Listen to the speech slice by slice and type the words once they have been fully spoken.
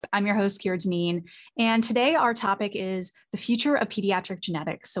I'm your host, Kira Deneen, and today our topic is the future of pediatric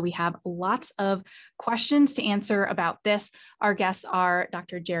genetics. So we have lots of questions to answer about this. Our guests are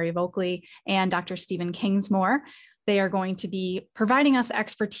Dr. Jerry Voegtli and Dr. Stephen Kingsmore. They are going to be providing us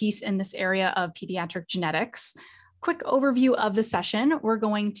expertise in this area of pediatric genetics. Quick overview of the session. We're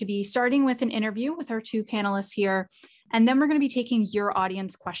going to be starting with an interview with our two panelists here, and then we're going to be taking your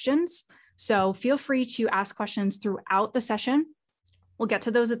audience questions. So feel free to ask questions throughout the session. We'll get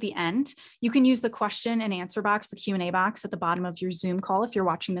to those at the end. You can use the question and answer box, the Q&A box at the bottom of your Zoom call if you're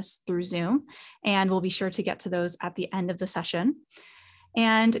watching this through Zoom, and we'll be sure to get to those at the end of the session.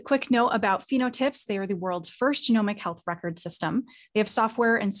 And a quick note about Phenotypes. They are the world's first genomic health record system. They have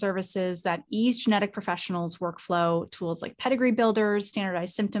software and services that ease genetic professionals' workflow, tools like pedigree builders,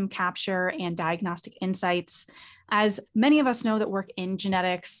 standardized symptom capture, and diagnostic insights. As many of us know that work in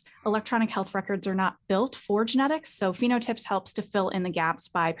genetics, electronic health records are not built for genetics, so Phenotypes helps to fill in the gaps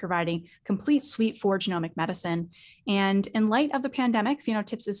by providing complete suite for genomic medicine. And in light of the pandemic,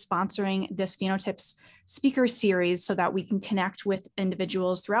 Phenotypes is sponsoring this Phenotypes speaker series so that we can connect with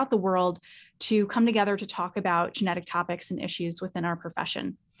individuals throughout the world to come together to talk about genetic topics and issues within our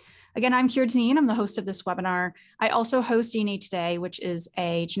profession. Again, I'm Kira Deneen. I'm the host of this webinar. I also host DNA Today, which is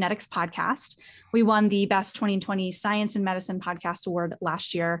a genetics podcast. We won the Best 2020 Science and Medicine Podcast Award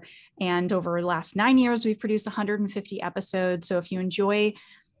last year. And over the last 9 years, we've produced 150 episodes. So if you enjoy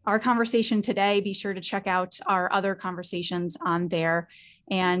our conversation today, be sure to check out our other conversations on there.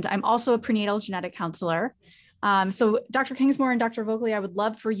 And I'm also a prenatal genetic counselor. So Dr. Kingsmore and Dr. Voegtli, I would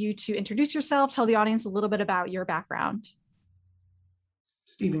love for you to introduce yourself, tell the audience a little bit about your background.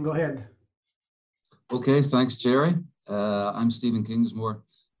 Stephen, go ahead. Okay, thanks, Jerry. I'm Stephen Kingsmore.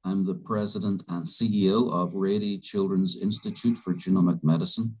 I'm the president and CEO of Rady Children's Institute for Genomic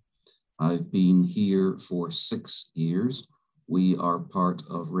Medicine. I've been here for 6 years. We are part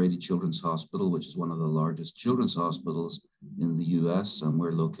of Rady Children's Hospital, which is one of the largest children's hospitals in the US, and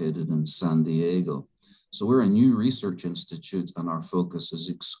we're located in San Diego. So we're a new research institute, and our focus is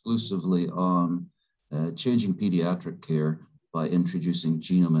exclusively on changing pediatric care by introducing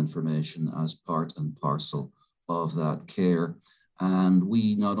genome information as part and parcel of that care. And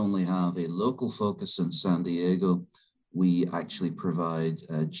we not only have a local focus in San Diego, we actually provide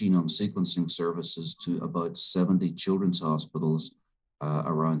genome sequencing services to about 70 children's hospitals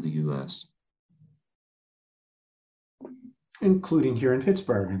around the US. Including here in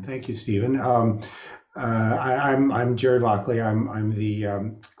Pittsburgh, and thank you, Stephen. I'm Jerry Voegtli. I'm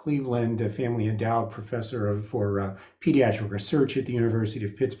the Cleveland Family Endowed Professor for Pediatric Research at the University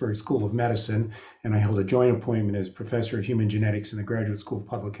of Pittsburgh School of Medicine, and I hold a joint appointment as Professor of Human Genetics in the Graduate School of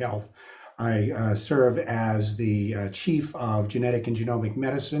Public Health. I serve as the Chief of Genetic and Genomic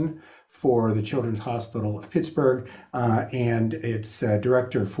Medicine for the Children's Hospital of Pittsburgh and its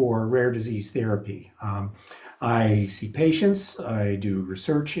Director for Rare Disease Therapy. I see patients, I do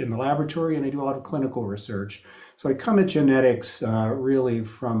research in the laboratory, and I do a lot of clinical research. So I come at genetics really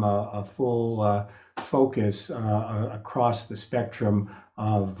from a full focus across the spectrum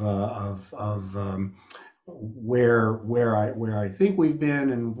of where I think we've been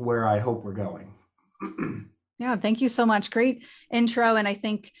and where I hope we're going. Yeah, thank you so much. Great intro. And I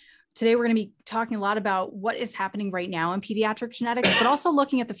think today we're going to be talking a lot about what is happening right now in pediatric genetics, but also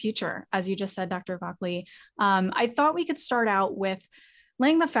looking at the future, as you just said, Dr. Voegtli. I thought we could start out with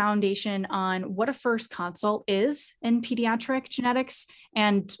laying the foundation on what a first consult is in pediatric genetics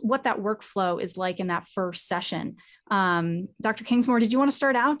and what that workflow is like in that first session. Dr. Kingsmore, did you want to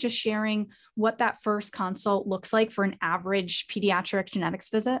start out just sharing what that first consult looks like for an average pediatric genetics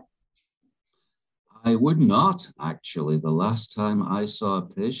visit? I would not, actually. The last time I saw a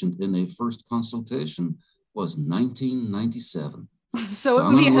patient in a first consultation was 1997. So it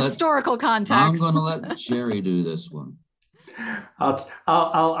would be historical context. I'm going to let Jerry do this one.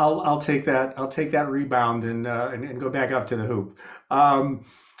 I'll take that. I'll take that rebound and go back up to the hoop.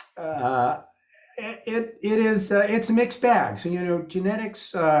 It's a mixed bag. So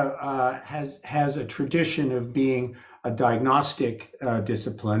genetics has a tradition of being a diagnostic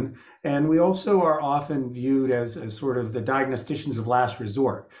discipline, and we also are often viewed as sort of the diagnosticians of last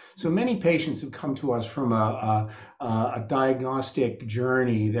resort. So many patients have come to us from a diagnostic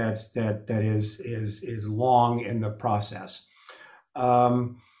journey that is long in the process.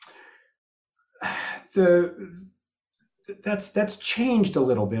 that's changed a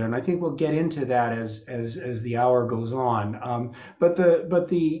little bit, and I think we'll get into that as the hour goes on. But I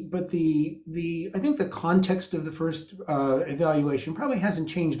think the context of the first evaluation probably hasn't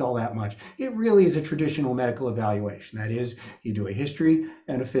changed all that much. It really is a traditional medical evaluation. That is, you do a history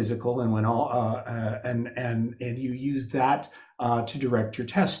and a physical, and when all and you use that to direct your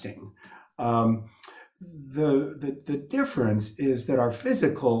testing. The difference is that our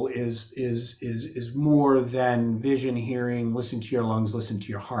physical is more than vision, hearing, listen to your lungs, listen to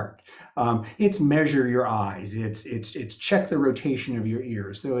your heart. It's measure your eyes. It's check the rotation of your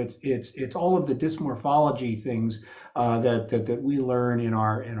ears. So it's all of the dysmorphology things that we learn in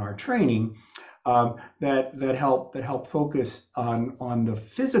our training. That help focus on the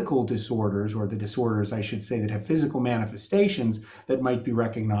physical disorders, or the disorders, I should say, that have physical manifestations that might be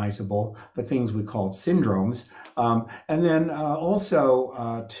recognizable, the things we call syndromes, and then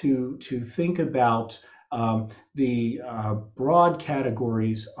also to think about the broad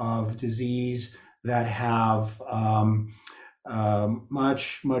categories of disease that have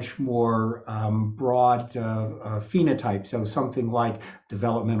much more broad phenotypes. So something like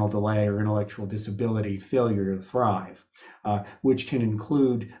developmental delay or intellectual disability, failure to thrive, which can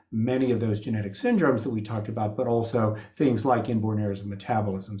include many of those genetic syndromes that we talked about, but also things like inborn errors of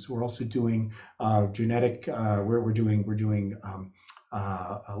metabolism. So we're also doing genetic. We're doing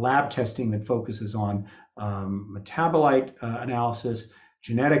lab testing that focuses on metabolite analysis,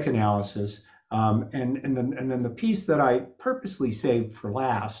 genetic analysis. And then the piece that I purposely saved for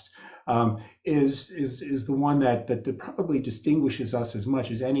last is the one that probably distinguishes us as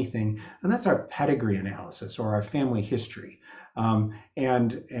much as anything, and that's our pedigree analysis, or our family history. The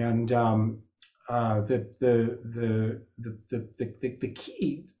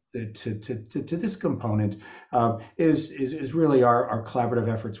key to this component is really our collaborative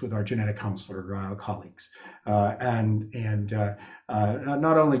efforts with our genetic counselor colleagues, not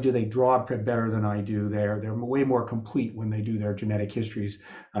only do they draw better than I do, they're way more complete when they do their genetic histories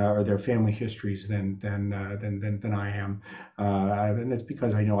or their family histories than I am, and it's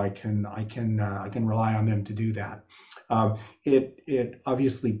because I know I can rely on them to do that. It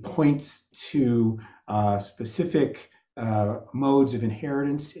obviously points to specific modes of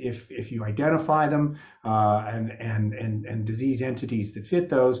inheritance if you identify them, and disease entities that fit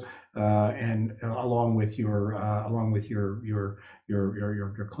those, and along with your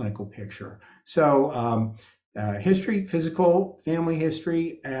clinical picture. So history, physical, family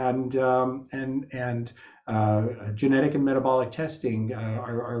history, and genetic and metabolic testing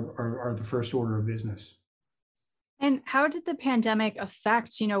are the first order of business. And how did the pandemic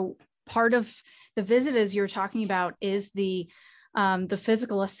affect, part of the visit, as you're talking about, is the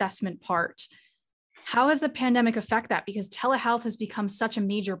physical assessment part. How has the pandemic affect that? Because telehealth has become such a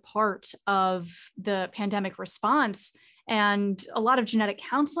major part of the pandemic response, and a lot of genetic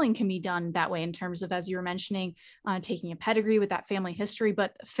counseling can be done that way in terms of, as you were mentioning, taking a pedigree with that family history.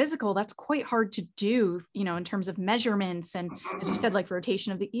 But physical, that's quite hard to do, in terms of measurements and, as you said, like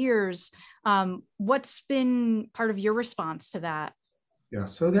rotation of the ears. What's been part of your response to that? Yeah,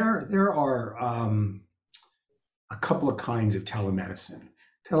 so there are a couple of kinds of telemedicine.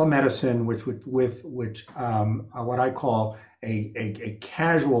 Telemedicine with which what I call a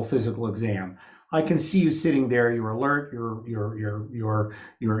casual physical exam. I can see you sitting there. You're alert.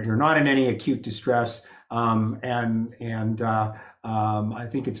 You're not in any acute distress, and I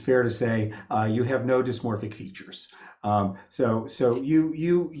think it's fair to say you have no dysmorphic features. So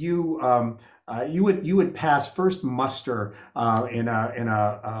you would pass first muster in a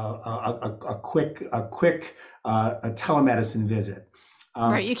quick telemedicine visit.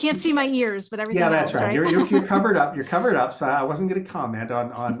 Right, you can't see my ears, but everything. Yeah, that's else, right. You're covered up. You're covered up. So I wasn't going to comment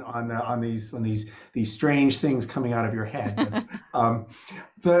on these strange things coming out of your head. But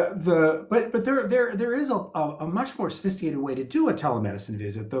there is a much more sophisticated way to do a telemedicine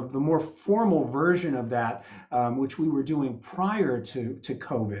visit. The more formal version of that, which we were doing prior to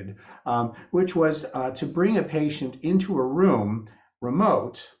COVID, which was to bring a patient into a room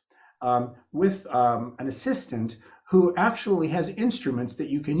remote with an assistant who actually has instruments that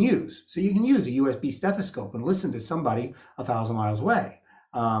you can use. So you can use a USB stethoscope and listen to somebody 1,000 miles away,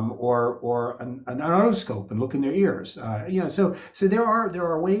 or an otoscope and look in their ears. So there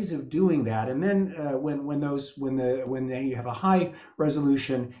are ways of doing that. And then when you have a high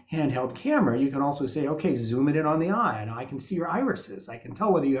resolution handheld camera, you can also say, okay, zoom it in on the eye, and I can see your irises. I can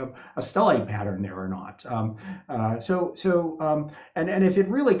tell whether you have a stellate pattern there or not. And if it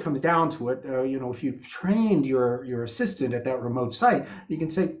really comes down to it, if you've trained your assistant at that remote site, you can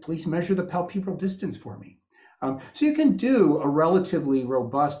say, please measure the palpebral distance for me. So you can do a relatively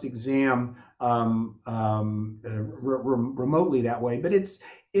robust exam remotely that way, but it's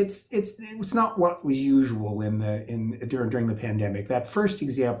not what was usual during the pandemic. That first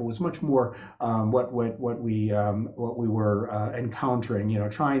example was much more what we were encountering.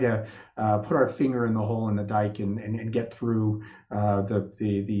 Trying to put our finger in the hole in the dike and get through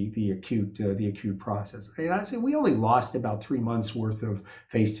the acute process. And I say we only lost about 3 months worth of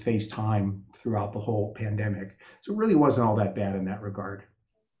face-to-face time throughout the whole pandemic, so it really wasn't all that bad in that regard.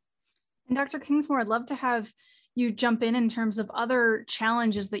 And Dr. Kingsmore, I'd love to have you jump in terms of other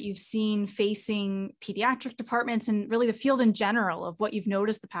challenges that you've seen facing pediatric departments and really the field in general, of what you've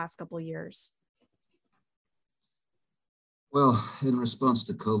noticed the past couple of years. Well, in response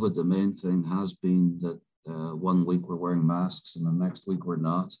to COVID, the main thing has been that 1 week we're wearing masks and the next week we're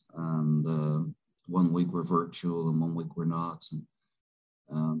not. And 1 week we're virtual and 1 week we're not.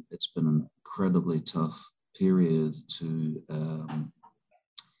 And it's been an incredibly tough period to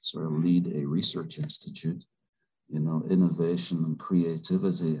sort of lead a research institute. Innovation and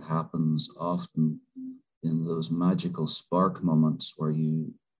creativity happens often in those magical spark moments where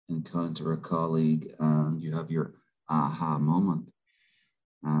you encounter a colleague and you have your aha moment.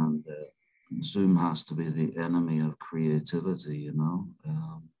 And Zoom has to be the enemy of creativity,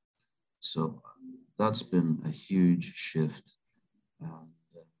 So that's been a huge shift. How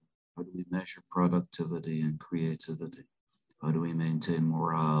do we measure productivity and creativity? How do we maintain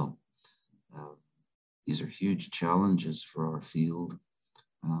morale? These are huge challenges for our field.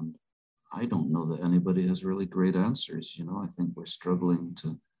 And I don't know that anybody has really great answers. I think we're struggling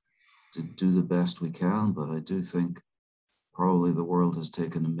to do the best we can, but I do think probably the world has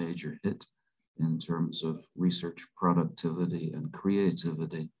taken a major hit in terms of research productivity and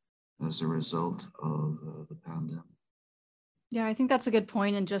creativity as a result of the pandemic. Yeah, I think that's a good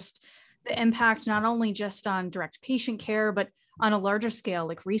point. And just the impact, not only just on direct patient care, but on a larger scale,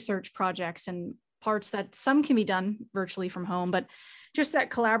 like research projects and parts that some can be done virtually from home, but just that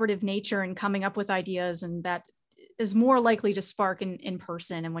collaborative nature and coming up with ideas, and that is more likely to spark in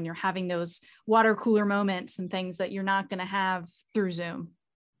person. And when you're having those water cooler moments and things that you're not going to have through Zoom.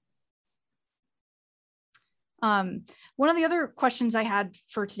 One of the other questions I had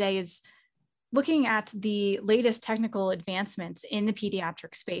for today is looking at the latest technical advancements in the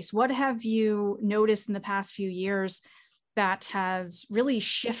pediatric space. What have you noticed in the past few years that has really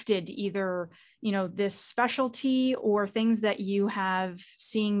shifted either, this specialty or things that you have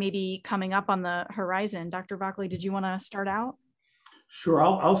seeing maybe coming up on the horizon? Dr. Vockley, did you want to start out? Sure,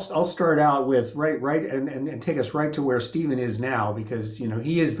 I'll start out with right and take us right to where Stephen is now, because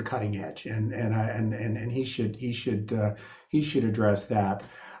he is the cutting edge, and he should address that.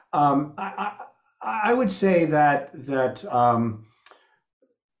 I would say that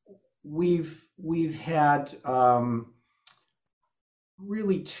we've had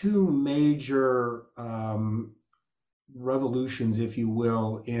really two major revolutions, if you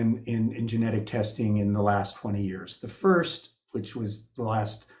will, in genetic testing in the last 20 years. The first, which was the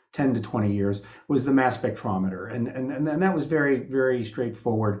last 10 to 20 years, was the mass spectrometer. And that was very, very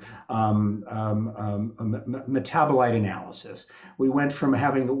straightforward metabolite analysis. We went from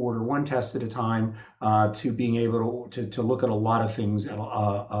having to order one test at a time to being able to look at a lot of things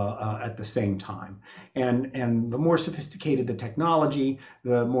at the same time. And the more sophisticated the technology,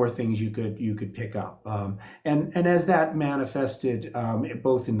 the more things you could pick up. And as that manifested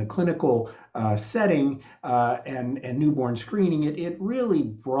both in the clinical setting and newborn screening, it really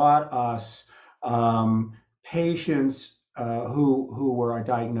brought us patients who were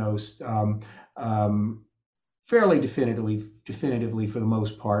diagnosed fairly definitively for the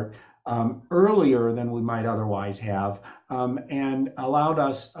most part, earlier than we might otherwise have, and allowed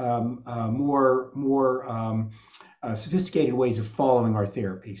us more sophisticated ways of following our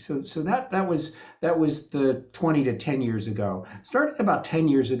therapy. So that was the 20 to 10 years ago. Starting about 10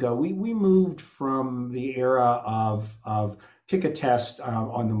 years ago, we moved from the era of pick a test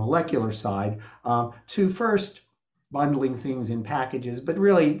on the molecular side to first bundling things in packages, but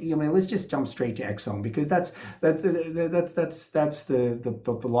really, let's just jump straight to exome, because that's the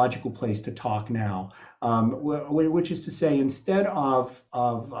logical place to talk now. Which is to say, instead of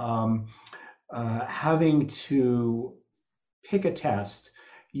having to pick a test,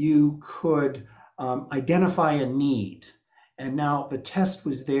 you could identify a need And now the test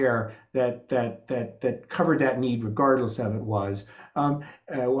was there that covered that need regardless of it was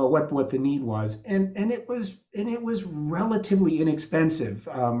what the need was, and it was relatively inexpensive,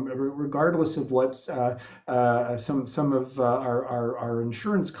 regardless of what some of our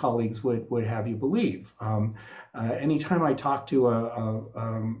insurance colleagues would have you believe. Anytime I talk to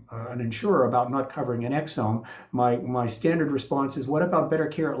an insurer about not covering an exome, my standard response is, "What about better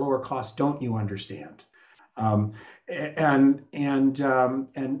care at lower cost? Don't you understand?" Um,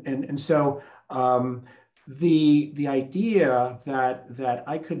 so the idea that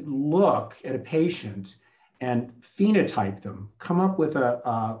I could look at a patient and phenotype them, come up with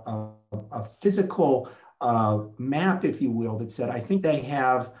a physical map, if you will, that said, I think they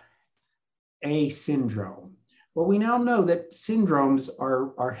have a syndrome. Well, we now know that syndromes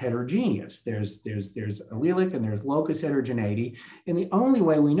are heterogeneous. There's allelic and there's locus heterogeneity, and the only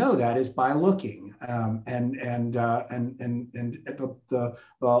way we know that is by looking. The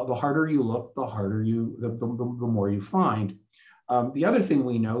harder you look, the more you find. The other thing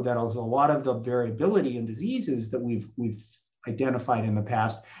we know that a lot of the variability in diseases that we've identified in the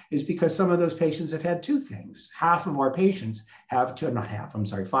past is because some of those patients have had two things. Half of our patients have two, not half, I'm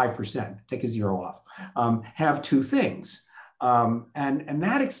sorry, 5%, take a zero off, have two things. And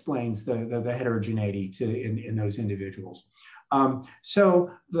that explains the heterogeneity in those individuals. So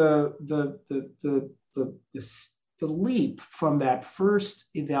the leap from that first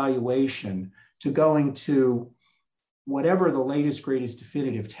evaluation to going to whatever the latest, greatest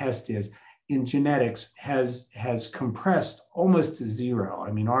definitive test is in genetics has compressed almost to zero.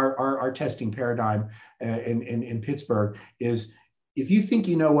 I mean, our testing paradigm in Pittsburgh is, if you think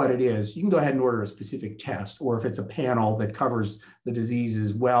you know what it is, you can go ahead and order a specific test, or if it's a panel that covers the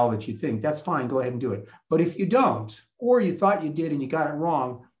diseases well that you think, that's fine, go ahead and do it. But if you don't, or you thought you did and you got it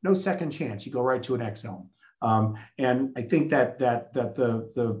wrong, no second chance, you go right to an exome. And I think that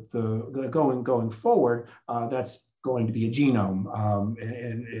the going forward, that's going to be a genome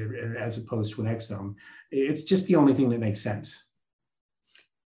as opposed to an exome. It's just the only thing that makes sense.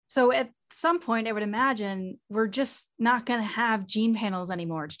 So at some point, I would imagine we're just not going to have gene panels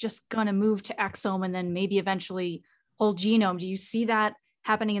anymore. It's just going to move to exome and then maybe eventually whole genome. Do you see that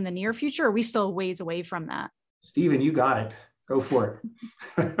happening in the near future, or are we still a ways away from that? Stephen, you got it. Go for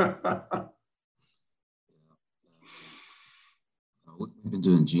it. We've been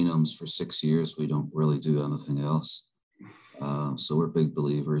doing genomes for 6 years. We don't really do anything else. So we're big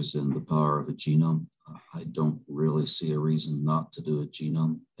believers in the power of a genome. I don't really see a reason not to do a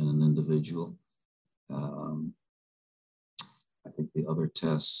genome in an individual. I think the other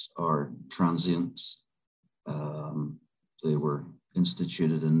tests are transients. They were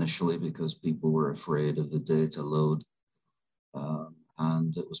instituted initially because people were afraid of the data load,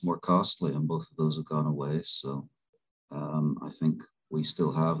 and it was more costly, and both of those have gone away. So I think we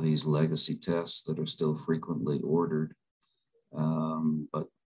still have these legacy tests that are still frequently ordered, but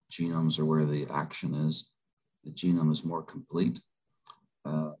genomes are where the action is. The genome is more complete.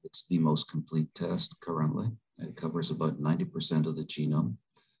 It's the most complete test currently. It covers about 90% of the genome.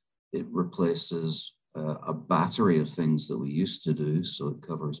 It replaces a battery of things that we used to do. So it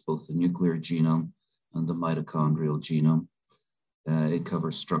covers both the nuclear genome and the mitochondrial genome. It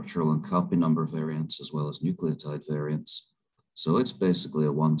covers structural and copy number variants as well as nucleotide variants. So it's basically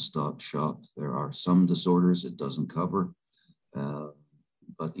a one-stop shop. There are some disorders it doesn't cover,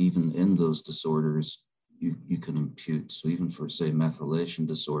 but even in those disorders, you can impute. So even for, say, methylation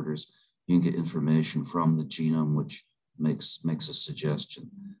disorders, you can get information from the genome, which makes a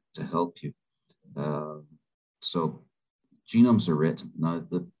suggestion to help you. So genomes are written. Now,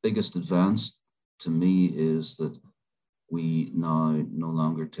 the biggest advance to me is that we now no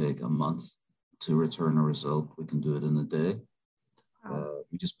longer take a month to return a result. We can do it in a day.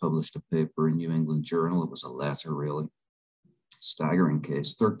 We just published a paper in New England Journal. It was a letter, really. Staggering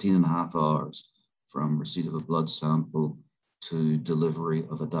case, 13 and a half hours from receipt of a blood sample to delivery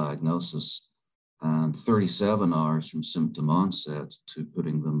of a diagnosis, and 37 hours from symptom onset to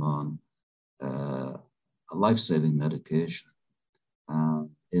putting them on a life-saving medication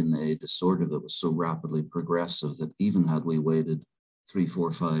in a disorder that was so rapidly progressive that even had we waited 3,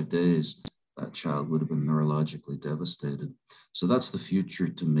 4, 5 days, that child would have been neurologically devastated. So that's the future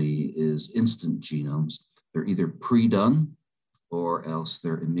to me, is instant genomes. They're either pre-done or else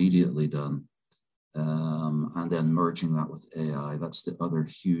they're immediately done. And then merging that with AI, that's the other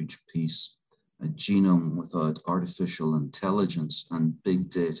huge piece. A genome without artificial intelligence and big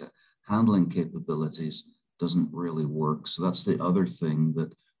data handling capabilities doesn't really work. So that's the other thing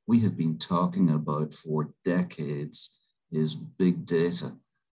that we have been talking about for decades, is big data.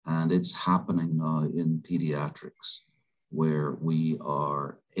 And it's happening now in pediatrics. where we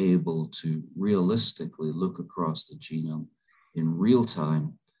are able to realistically look across the genome in real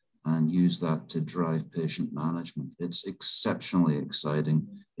time and use that to drive patient management. It's exceptionally exciting.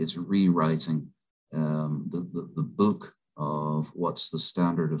 It's rewriting the book of what's the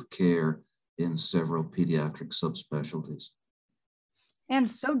standard of care in several pediatric subspecialties. And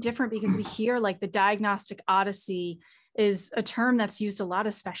so different because we hear like the diagnostic odyssey is a term that's used a lot,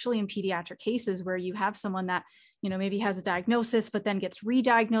 especially in pediatric cases where you have someone that, you know, maybe has a diagnosis, but then gets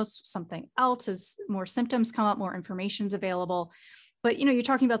re-diagnosed with something else as more symptoms come up, more information's available. But, you know, you're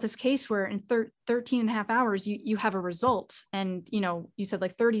talking about this case where in 13 and a half hours, you have a result. And, you know, you said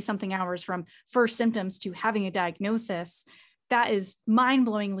like 30 something hours from first symptoms to having a diagnosis. That is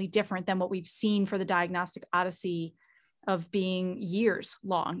mind-blowingly different than what we've seen for the diagnostic odyssey of being years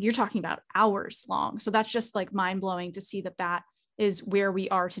long. You're talking about hours long. So that's just like mind-blowing to see that that is where we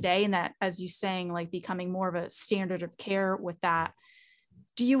are today. And that, as you saying, like becoming more of a standard of care with that.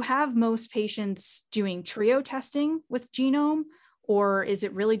 Do you have most patients doing trio testing with genome, or is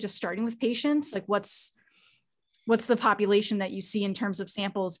it really just starting with patients? Like what's the population that you see in terms of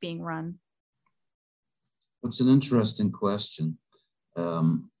samples being run? It's an interesting question.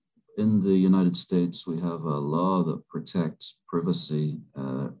 In the United States, we have a law that protects privacy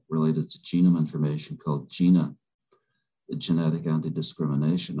related to genome information called GINA, the Genetic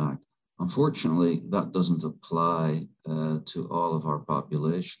Anti-Discrimination Act. Unfortunately, that doesn't apply to all of our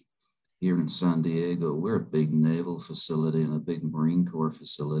population. Here in San Diego, we're a big naval facility and a big Marine Corps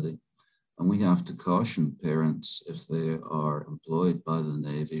facility, and we have to caution parents if they are employed by the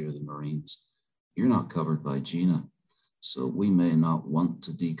Navy or the Marines, you're not covered by GINA. So we may not want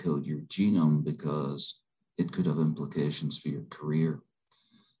to decode your genome because it could have implications for your career.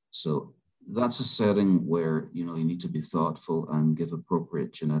 So that's a setting where, you know, you need to be thoughtful and give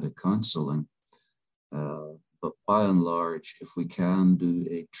appropriate genetic counseling. But by and large, if we can do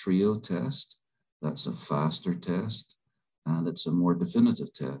a trio test, that's a faster test and it's a more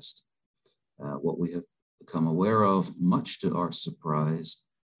definitive test. What we have become aware of, much to our surprise,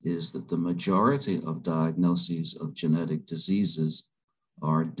 is that the majority of diagnoses of genetic diseases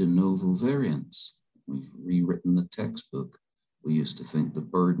are de novo variants. We've rewritten the textbook. We used to think the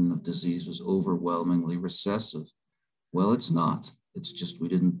burden of disease was overwhelmingly recessive. Well, it's not. It's just we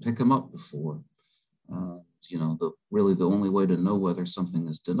didn't pick them up before. You know, really the only way to know whether something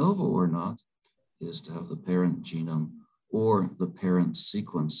is de novo or not is to have the parent genome or the parent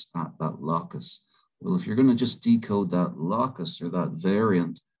sequence at that locus. Well, if you're going to just decode that locus or that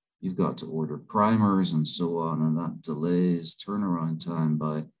variant, you've got to order primers and so on, and that delays turnaround time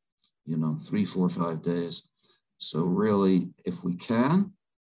by, you know, 3, 4, 5 days. So really, if we can,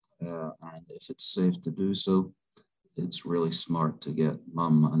 and if it's safe to do so, it's really smart to get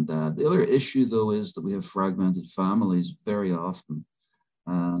mom and dad. The other issue, though, is that we have fragmented families very often.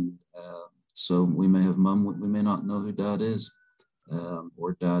 And so we may have mom, we may not know who dad is,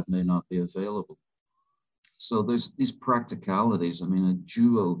 or dad may not be available. So there's these practicalities. I mean, a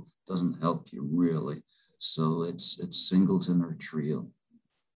duo doesn't help you really. So it's singleton or trio.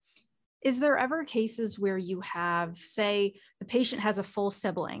 Is there ever cases where you have, say, the patient has a full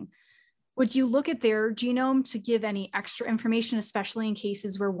sibling? Would you look at their genome to give any extra information, especially in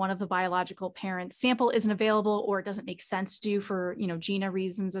cases where one of the biological parents' sample isn't available or it doesn't make sense to do for, you know, GINA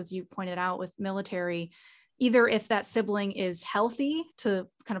reasons, as you pointed out with military, either if that sibling is healthy to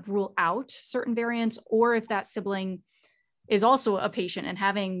kind of rule out certain variants, or if that sibling is also a patient and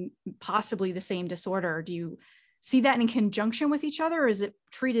having possibly the same disorder? Do you see that in conjunction with each other, or is it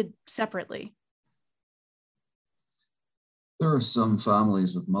treated separately? There are some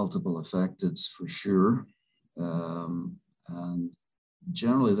families with multiple affecteds for sure. And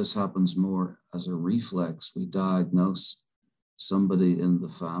generally this happens more as a reflex. We diagnose somebody in the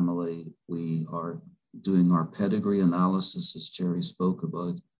family. We are doing our pedigree analysis, as Jerry spoke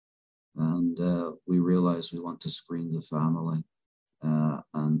about, and we realize we want to screen the family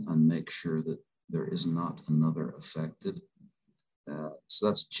and make sure that there is not another affected. So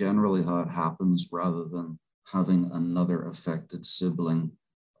that's generally how it happens, rather than having another affected sibling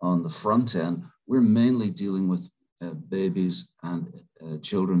on the front end. We're mainly dealing with babies and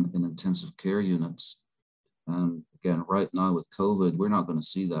children in intensive care units. Again, right now with COVID, we're not going to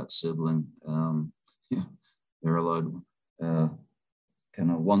see that sibling. They're allowed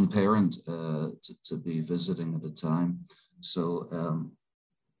kind of one parent to be visiting at a time. So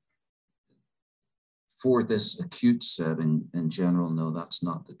for this acute setting in general, no, that's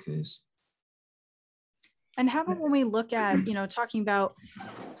not the case. And how about when we look at, you know, talking about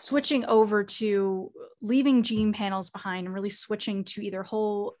switching over to leaving gene panels behind and really switching to either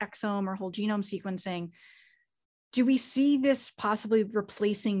whole exome or whole genome sequencing? do we see this possibly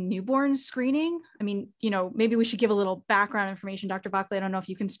replacing newborn screening? I mean, maybe we should give a little background information. Dr. Buckley, I don't know if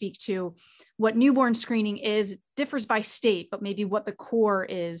you can speak to what newborn screening is. It differs by state, but maybe what the core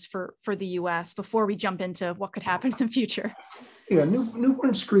is for the US before we jump into what could happen in the future. Yeah,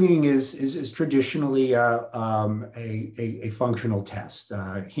 newborn screening is traditionally a functional test.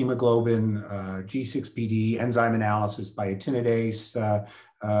 Hemoglobin, G6PD, enzyme analysis by etinidase,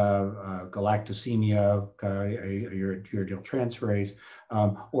 galactosemia, uridyl transferase,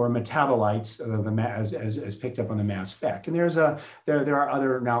 or metabolites as picked up on the mass spec. And there are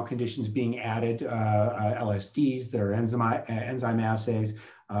other now conditions being added, LSDs that are enzyme assays,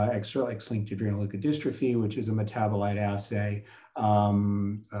 X-linked adrenoleukodystrophy, which is a metabolite assay,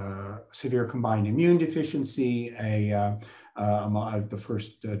 severe combined immune deficiency, the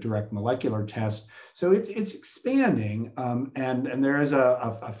first direct molecular test. So it's expanding, and there is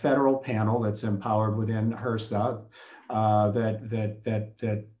a federal panel that's empowered within HRSA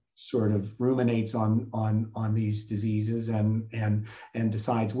that sort of ruminates on these diseases and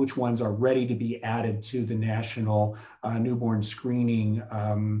decides which ones are ready to be added to the national newborn screening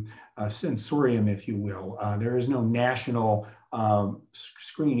sensorium, if you will. There is no national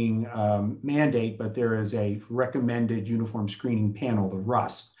screening mandate, but there is a recommended uniform screening panel, the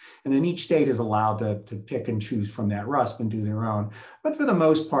RUSP. And then each state is allowed to pick and choose from that RUSP and do their own. But for the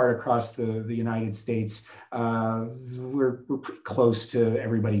most part, across the United States, we're pretty close to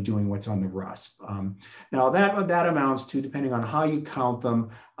everybody doing what's on the RUSP. Now that amounts to, depending on how you count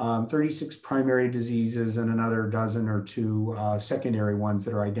them, 36 primary diseases and another dozen or two secondary ones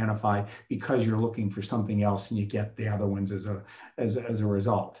that are identified because you're looking for something else and you get the other ones as a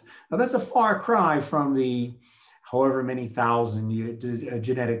result. Now that's a far cry from the however many thousand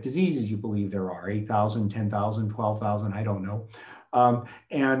genetic diseases you believe there are, 8,000, 10,000, 12,000, I don't know.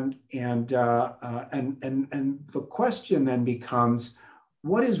 And the question then becomes,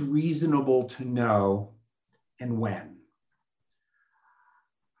 what is reasonable to know and when?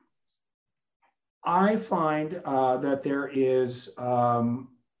 I find that there is a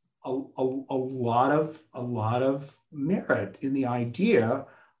lot of merit in the idea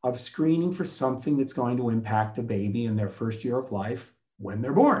of screening for something that's going to impact a baby in their first year of life when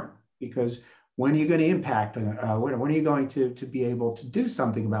they're born. Because when are you going to impact, when are you going to be able to do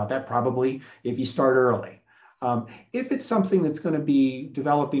something about that? Probably if you start early. If it's something that's going to be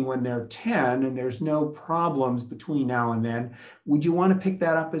developing when they're 10 and there's no problems between now and then, would you want to pick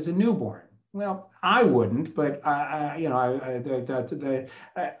that up as a newborn? Well, I wouldn't, but I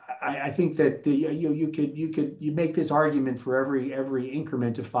think that you make this argument for every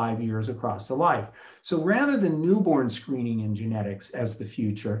increment of 5 years across the life. So rather than newborn screening in genetics as the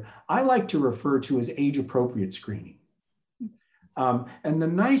future, I like to refer to as age-appropriate screening. And the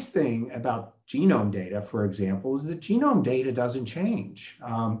nice thing about genome data, for example, is that genome data doesn't change.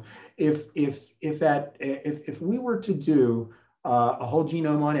 If we were to do a whole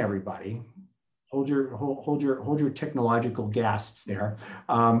genome on everybody, hold your technological gasps there.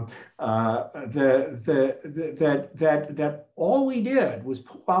 That all we did was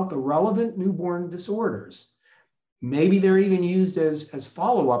pull out the relevant newborn disorders. Maybe they're even used as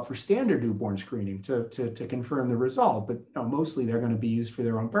follow-up for standard newborn screening to confirm the result, but mostly they're going to be used for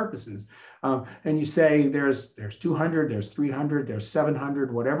their own purposes. And you say there's 200, there's 300, there's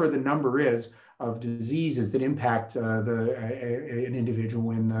 700, whatever the number is of diseases that impact an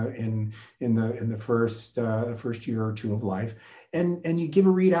individual in the first year or two of life, and you give a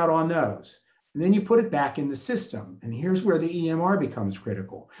readout on those. And then you put it back in the system. And here's where the EMR becomes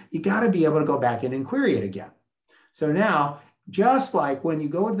critical. You got to be able to go back in and query it again. So now, just like when you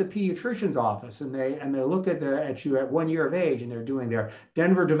go into the pediatrician's office and they look at you at 1 year of age and they're doing their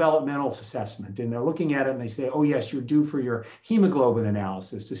Denver developmental assessment and they're looking at it and they say, oh yes, you're due for your hemoglobin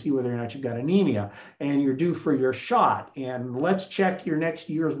analysis to see whether or not you've got anemia, and you're due for your shot, and let's check your next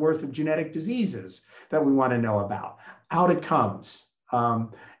year's worth of genetic diseases that we want to know about. Out it comes.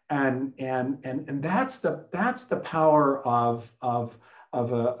 And that's the power of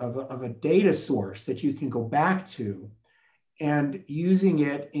a data source that you can go back to, and using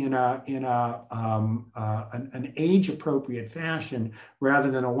it in an age-appropriate fashion rather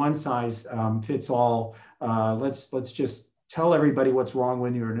than a one-size-fits-all. Let's just tell everybody what's wrong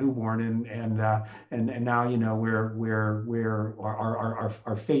when you're a newborn, and now where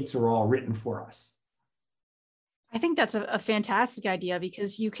our fates are all written for us. I think that's a fantastic idea,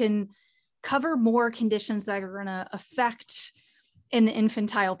 because you can cover more conditions that are going to affect in the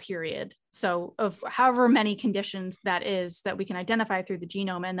infantile period. So of however many conditions that is that we can identify through the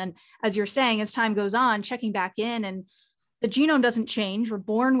genome. And then, as you're saying, as time goes on, checking back in, and the genome doesn't change. We're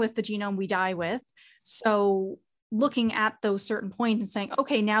born with the genome we die with. So looking at those certain points and saying,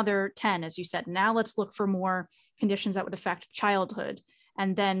 okay, now they're 10, as you said, now let's look for more conditions that would affect childhood.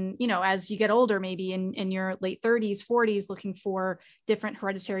 And then, as you get older, maybe in your late 30s, 40s, looking for different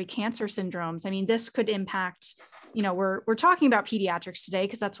hereditary cancer syndromes. I mean, this could impact, we're talking about pediatrics today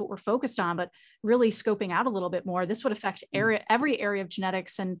because that's what we're focused on, but really scoping out a little bit more, this would affect every area of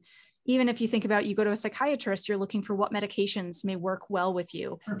genetics. And even if you think about, you go to a psychiatrist, you're looking for what medications may work well with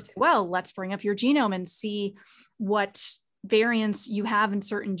you. Sure. Say, well, let's bring up your genome and see what variants you have in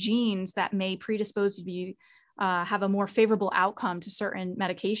certain genes that may predispose you have a more favorable outcome to certain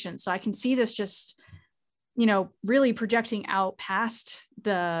medications. So I can see this just, really projecting out past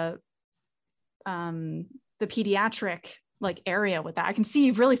the pediatric area with that. I can see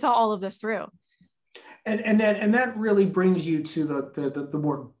you've really thought all of this through. And that really brings you to the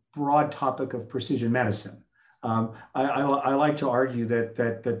more broad topic of precision medicine. I like to argue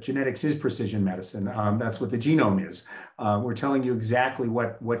that genetics is precision medicine. That's what the genome is. We're telling you exactly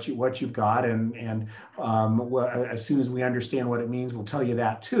what you've got, and as soon as we understand what it means, we'll tell you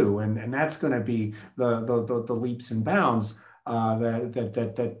that too. And that's going to be the leaps and bounds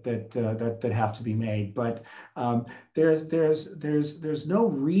that have to be made. But there's no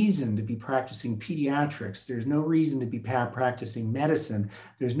reason to be practicing pediatrics. There's no reason to be practicing medicine.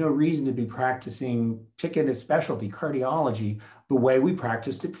 There's no reason to be practicing, pick a specialty, cardiology, the way we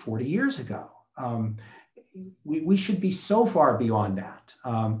practiced it 40 years ago. We should be so far beyond that.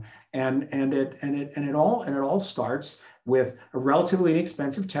 And it all starts with a relatively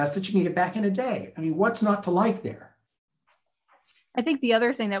inexpensive test that you can get back in a day. I mean, what's not to like there? I think the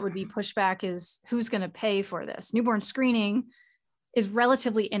other thing that would be pushback is who's going to pay for this. Newborn screening is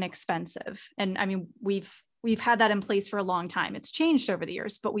relatively inexpensive. And I mean, we've had that in place for a long time. It's changed over the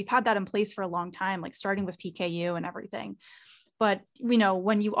years, but we've had that in place for a long time, like starting with PKU and everything. But,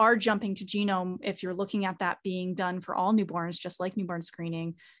 when you are jumping to genome, if you're looking at that being done for all newborns, just like newborn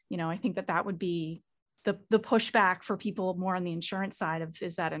screening, I think that would be the pushback for people more on the insurance side of,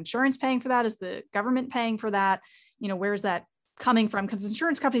 is that insurance paying for that? Is the government paying for that? Where's that coming from? Because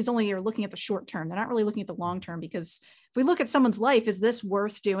insurance companies only are looking at the short term. They're not really looking at the long term, because if we look at someone's life, is this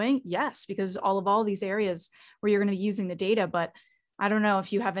worth doing? Yes, because all these areas where you're going to be using the data. But I don't know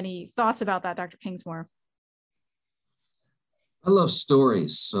if you have any thoughts about that, Dr. Kingsmore. I love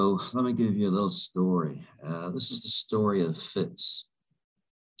stories. So let me give you a little story. This is the story of Fitz.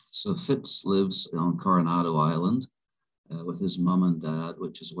 So Fitz lives on Coronado Island with his mom and dad,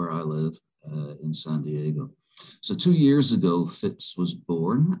 which is where I live in San Diego. So 2 years ago, Fitz was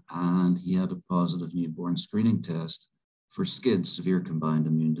born, and he had a positive newborn screening test for SCID, severe combined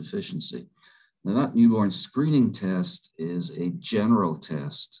immune deficiency. Now, that newborn screening test is a general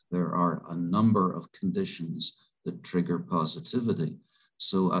test. There are a number of conditions that trigger positivity.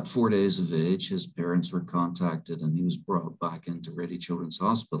 So at 4 days of age, his parents were contacted and he was brought back into Rady Children's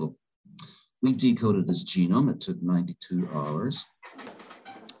Hospital. We decoded his genome. It took 92 hours.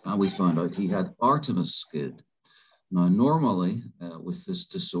 And we found out he had Artemis SCID. Now, normally with this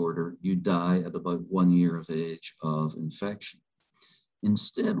disorder, you die at about 1 year of age of infection.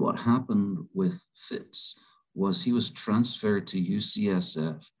 Instead, what happened with Fitz was he was transferred to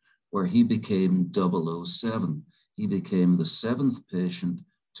UCSF, where he became 007. He became the 7th patient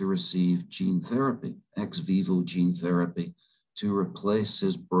to receive gene therapy, ex vivo gene therapy, to replace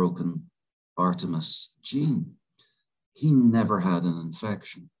his broken Artemis gene. He never had an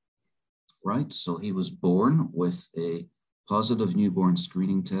infection, right? So he was born with a positive newborn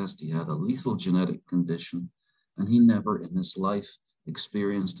screening test. He had a lethal genetic condition, and he never in his life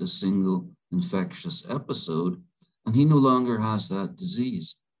experienced a single infectious episode, and he no longer has that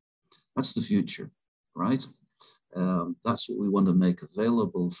disease. That's the future, right? That's what we want to make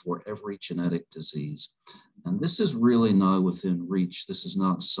available for every genetic disease. And this is really now within reach. This is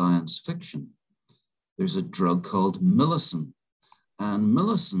not science fiction. There's a drug called Millicin, and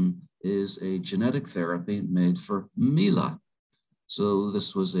Millicin is a genetic therapy made for Mila. So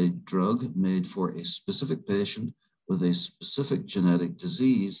this was a drug made for a specific patient with a specific genetic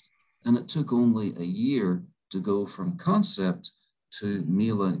disease, and it took only a year to go from concept to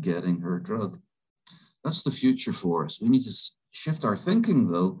Mila getting her drug. That's the future for us. We need to shift our thinking,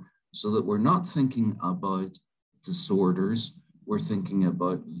 though, so that we're not thinking about disorders, we're thinking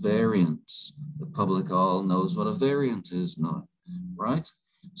about variants. The public all knows what a variant is now, right?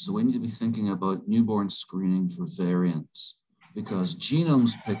 So we need to be thinking about newborn screening for variants, because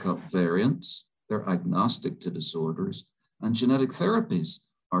genomes pick up variants, they're agnostic to disorders, and genetic therapies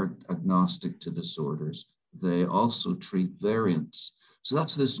are agnostic to disorders. They also treat variants. So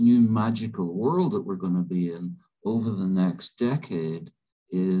that's this new magical world that we're going to be in over the next decade.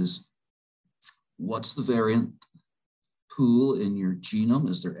 Is what's the variant? pool in your genome?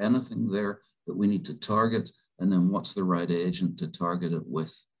 Is there anything there that we need to target? And then what's the right agent to target it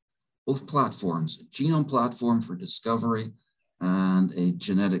with? Both platforms, a genome platform for discovery and a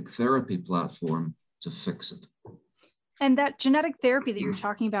genetic therapy platform to fix it. And that genetic therapy that you're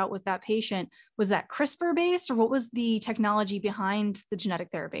talking about with that patient, was that CRISPR based, or what was the technology behind the genetic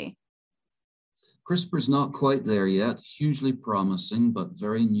therapy? CRISPR's not quite there yet, hugely promising, but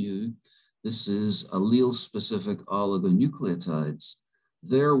very new. This is allele-specific oligonucleotides.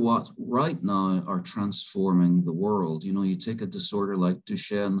 They're what right now are transforming the world. You know, you take a disorder like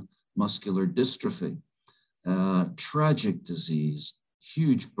Duchenne muscular dystrophy, tragic disease,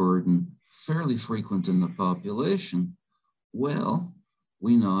 huge burden, fairly frequent in the population. Well,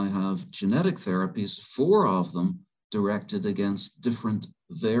 we now have genetic therapies, 4 of them directed against different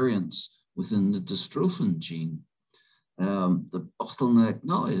variants within the dystrophin gene. The bottleneck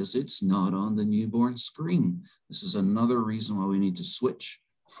now is it's not on the newborn screen. This is another reason why we need to switch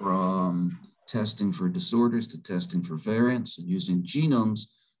from testing for disorders to testing for variants and using genomes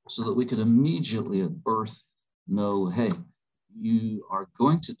so that we could immediately at birth know, hey, you are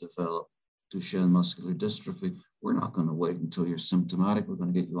going to develop Duchenne muscular dystrophy. We're not going to wait until you're symptomatic. We're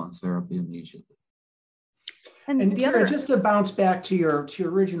going to get you on therapy immediately. And Kira, just to bounce back to your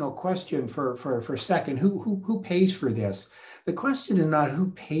original question for a second, who pays for this? The question is not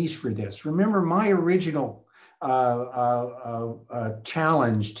who pays for this. Remember, my original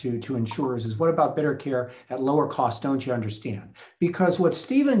challenge to insurers is, what about better care at lower cost? Don't you understand? Because what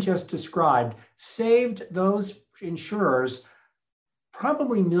Stephen just described saved those insurers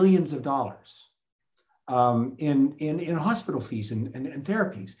probably millions of dollars in hospital fees and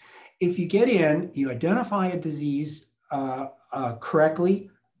therapies. If you get in, you identify a disease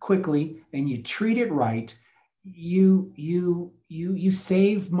correctly, quickly, and you treat it right, you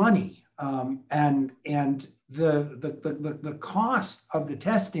save money, and the cost of the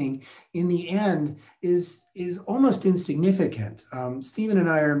testing in the end is almost insignificant. Stephen and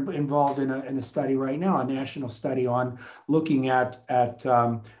I are involved in a study right now, a national study on looking at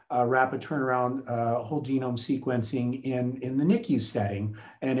rapid turnaround whole genome sequencing in the NICU setting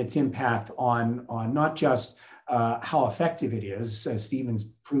and its impact on not just how effective it is. Stephen's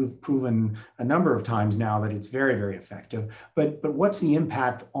proven a number of times now that it's very, very effective. But what's the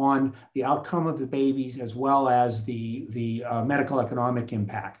impact on the outcome of the babies as well as the medical economic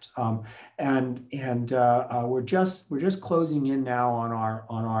impact? We're just closing in now on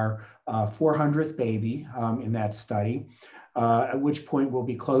our 400th baby in that study. At which point we'll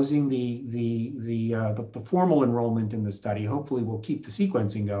be closing the formal enrollment in the study. Hopefully, we'll keep the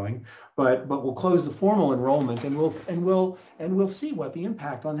sequencing going, but we'll close the formal enrollment, and we'll see what the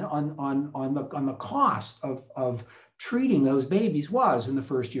impact on the cost of treating those babies was in the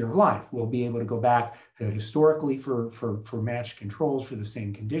first year of life. We'll be able to go back to historically for matched controls for the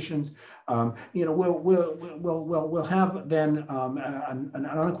same conditions. We'll have then an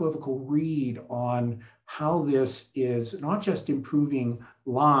unequivocal read on how this is not just improving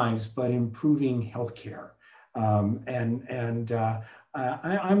lives, but improving healthcare.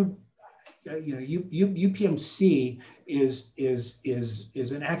 UPMC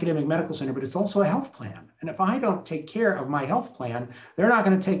is an academic medical center, but it's also a health plan. And if I don't take care of my health plan, they're not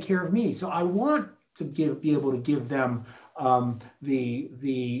going to take care of me. So I want to be able to give them the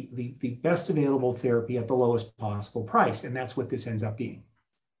best available therapy at the lowest possible price, and that's what this ends up being.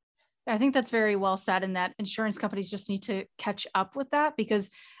 I think that's very well said, and that insurance companies just need to catch up with that,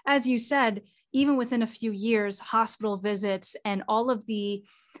 because as you said, even within a few years, hospital visits and all of the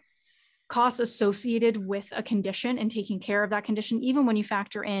costs associated with a condition and taking care of that condition, even when you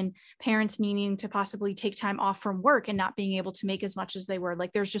factor in parents needing to possibly take time off from work and not being able to make as much as they were,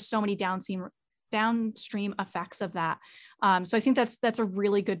 like there's just so many downstream effects of that. So I think that's a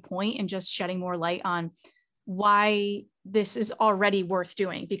really good point, and just shedding more light on why this is already worth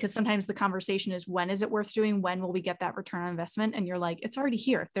doing, because sometimes the conversation is, when is it worth doing? When will we get that return on investment? And you're like, it's already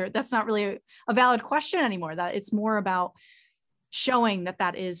here. That's not really a valid question anymore. That it's more about showing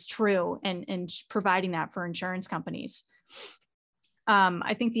that is true and providing that for insurance companies.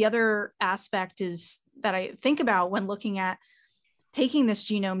 I think the other aspect is that I think about when looking at taking this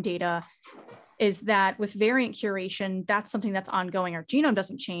genome data is that with variant curation, that's something that's ongoing. Our genome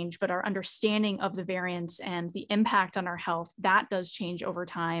doesn't change, but our understanding of the variants and the impact on our health, that does change over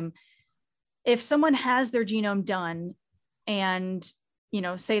time. If someone has their genome done and,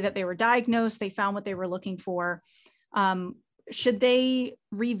 say that they were diagnosed, they found what they were looking for, should they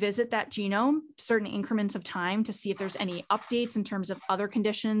revisit that genome certain increments of time to see if there's any updates in terms of other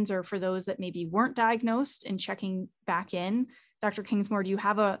conditions, or for those that maybe weren't diagnosed and checking back in? Dr. Kingsmore, do you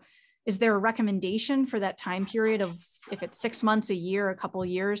have a is there a recommendation for that time period of if it's 6 months, a year, a couple of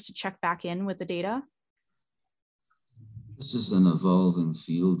years to check back in with the data? This is an evolving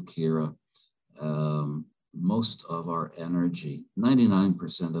field, Kira. Most of our energy,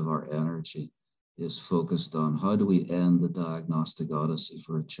 99% of our energy, is focused on how do we end the diagnostic odyssey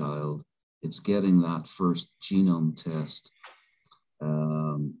for a child. It's getting that first genome test.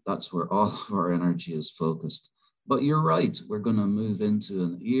 That's where all of our energy is focused. But you're right, we're going to move into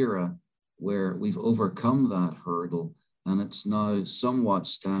an era where we've overcome that hurdle, and it's now somewhat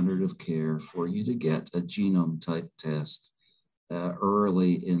standard of care for you to get a genome type test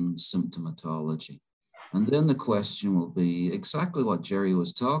early in symptomatology. And then the question will be exactly what Jerry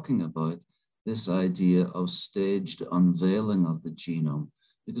was talking about, this idea of staged unveiling of the genome,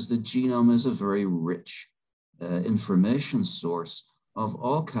 because the genome is a very rich information source of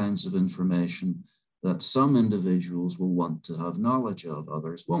all kinds of information that some individuals will want to have knowledge of,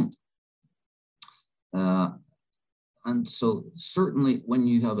 others won't. And so certainly when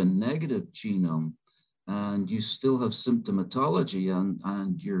you have a negative genome and you still have symptomatology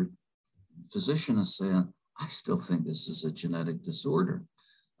and your physician is saying, I still think this is a genetic disorder.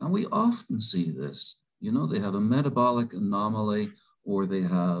 And we often see this, you know, they have a metabolic anomaly or they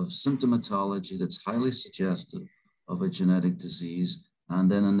have symptomatology that's highly suggestive of a genetic disease and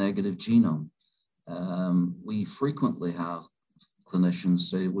then a negative genome. We frequently have clinicians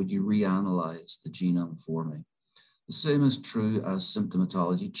say, would you reanalyze the genome for me? The same is true as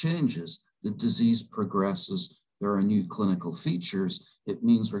symptomatology changes. The disease progresses. There are new clinical features. It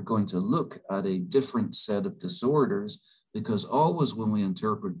means we're going to look at a different set of disorders because always when we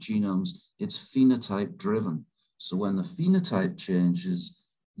interpret genomes, it's phenotype driven. So when the phenotype changes,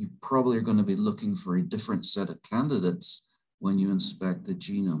 you probably are going to be looking for a different set of candidates when you inspect the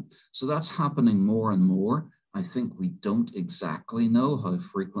genome. So that's happening more and more. I think we don't exactly know how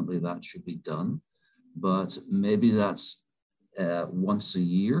frequently that should be done, but maybe that's once a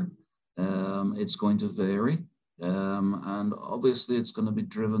year. It's going to vary. And obviously it's going to be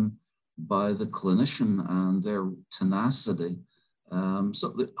driven by the clinician and their tenacity.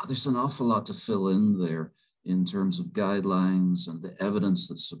 So there's an awful lot to fill in there in terms of guidelines and the evidence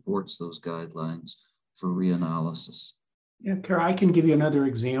that supports those guidelines for reanalysis. Yeah, Kara, I can give you another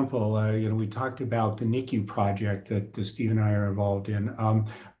example. We talked about the NICU project that Steve and I are involved in.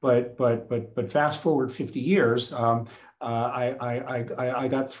 But fast forward 50 years, I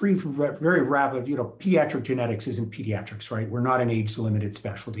got three very rapid. Pediatric genetics isn't pediatrics, right? We're not an age-limited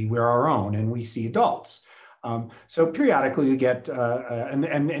specialty. We're our own, and we see adults. So periodically you get, and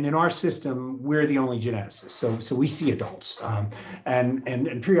in our system, we're the only geneticists. So we see adults.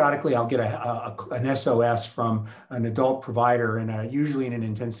 And periodically I'll get an SOS from an adult provider usually in an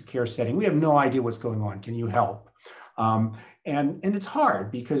intensive care setting. We have no idea what's going on. Can you help? And it's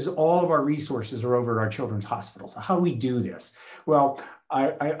hard because all of our resources are over at our children's hospitals. So how do we do this? Well,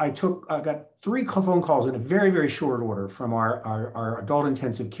 I got 3 phone calls in a very, very short order from our adult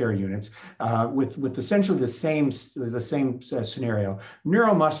intensive care units with essentially the same scenario: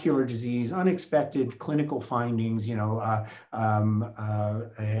 neuromuscular disease, unexpected clinical findings, a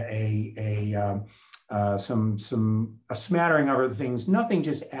smattering of other things. Nothing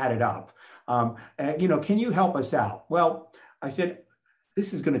just added up. Can you help us out? Well, I said,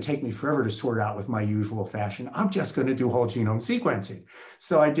 this is going to take me forever to sort out with my usual fashion. I'm just going to do whole genome sequencing.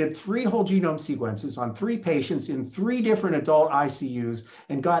 So I did 3 whole genome sequences on 3 patients in 3 different adult ICUs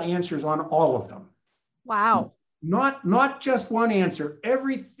and got answers on all of them. Wow. Not just one answer.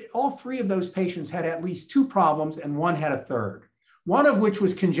 All 3 of those patients had at least 2 problems and one had a third, one of which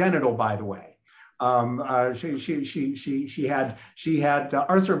was congenital, by the way. She had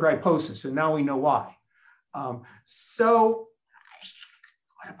arthrogryposis, and now we know why. So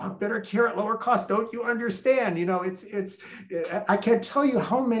what about better care at lower cost? Don't you understand? I can't tell you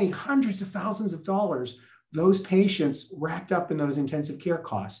how many hundreds of thousands of dollars those patients racked up in those intensive care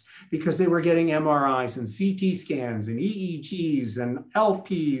costs because they were getting MRIs and CT scans and EEGs and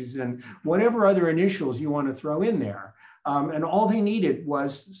LPs and whatever other initials you want to throw in there. And all they needed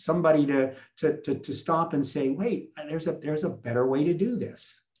was somebody to stop and say, wait, there's a better way to do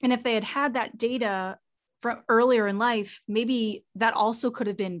this. And if they had that data from earlier in life, maybe that also could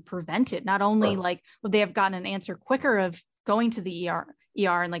have been prevented. Not only would they have gotten an answer quicker of going to the ER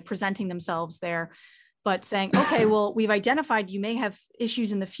and presenting themselves there, but saying, okay, well, we've identified you may have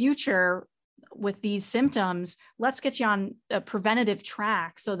issues in the future with these symptoms. Let's get you on a preventative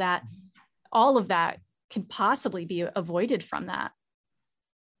track so that all of that can possibly be avoided from that.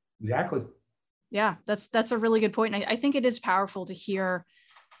 Exactly. Yeah, that's a really good point. And I think it is powerful to hear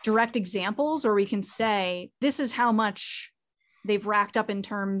direct examples where we can say, this is how much they've racked up in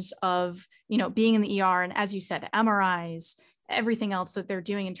terms of, being in the ER. And as you said, MRIs, everything else that they're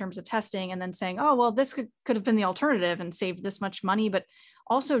doing in terms of testing, and then saying, oh, well, this could have been the alternative and saved this much money, but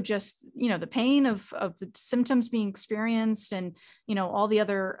also just, the pain of the symptoms being experienced and, all the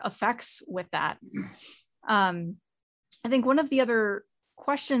other effects with that. I think one of the other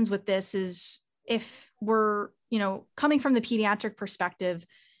questions with this is, if we're, coming from the pediatric perspective,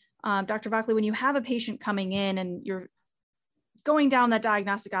 Dr. Vockley, when you have a patient coming in and you're going down that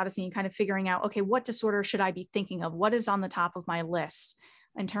diagnostic odyssey and kind of figuring out, okay, what disorder should I be thinking of? What is on the top of my list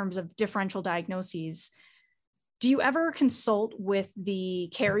in terms of differential diagnoses? Do you ever consult with the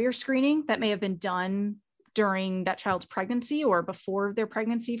carrier screening that may have been done during that child's pregnancy or before their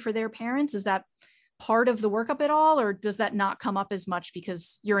pregnancy for their parents? Is that part of the workup at all, or does that not come up as much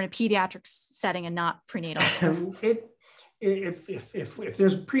because you're in a pediatric setting and not prenatal? If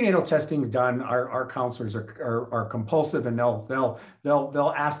there's prenatal testing done, our counselors are compulsive, and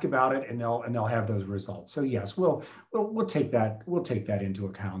they'll ask about it, and they'll have those results. So yes, we'll take that into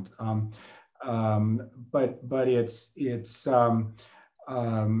account. But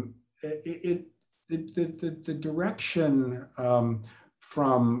the direction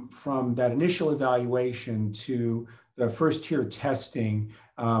from that initial evaluation to the first tier testing,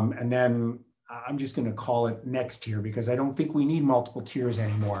 and then I'm just going to call it next tier because I don't think we need multiple tiers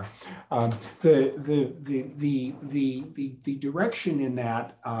anymore. The direction in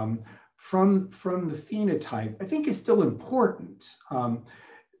that from the phenotype, I think, is still important. I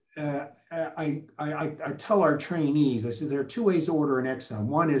tell our trainees, I say there are two ways to order an exome.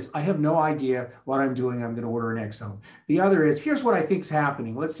 One is, I have no idea what I'm doing, I'm going to order an exome. The other is, here's what I think is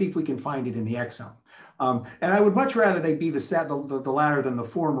happening. Let's see if we can find it in the exome. And I would much rather they be the latter than the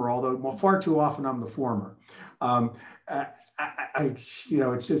former, although far too often I'm the former.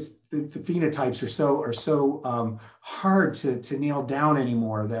 It's just the phenotypes are so hard to nail down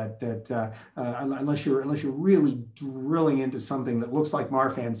anymore that unless you're really drilling into something that looks like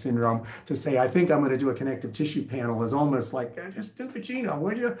Marfan syndrome, to say I think I'm going to do a connective tissue panel is almost like, just do the genome,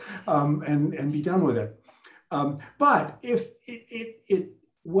 would you, and be done with it. But if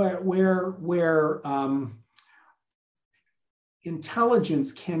where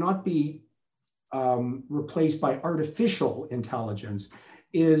intelligence cannot be replaced by artificial intelligence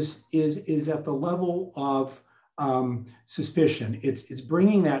is at the level of suspicion. It's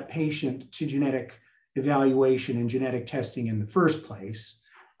bringing that patient to genetic evaluation and genetic testing in the first place.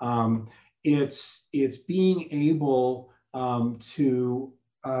 It's being able to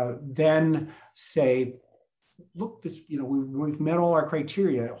then say, look, this, we've met all our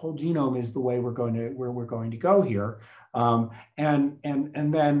criteria. Whole genome is the way we're going to go here, and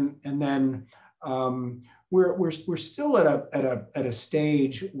then we're still at a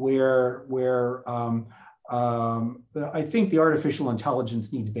stage where I think the artificial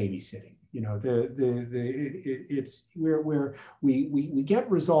intelligence needs babysitting. It's where we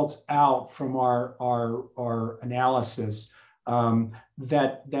get results out from our analysis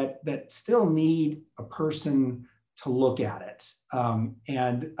that still need a person to look at it.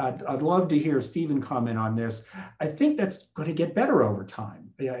 And I'd love to hear Stephen comment on this. I think that's going to get better over time.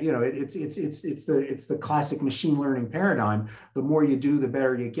 It's the classic machine learning paradigm. The more you do, the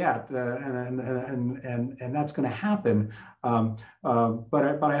better you get, and that's going to happen. But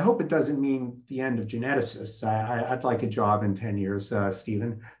I hope it doesn't mean the end of geneticists. I'd like a job in 10 years,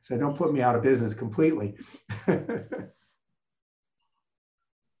 Stephen. So don't put me out of business completely. I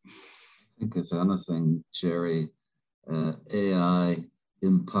think, if anything, Jerry, AI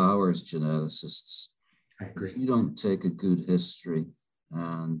empowers geneticists. I agree. If you don't take a good history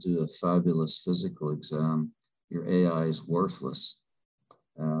and do a fabulous physical exam, your AI is worthless.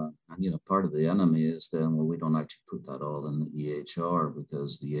 And part of the enemy is then, well, we don't actually put that all in the EHR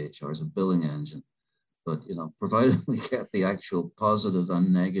because the EHR is a billing engine. But provided we get the actual positive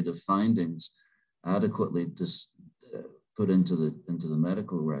and negative findings adequately put into the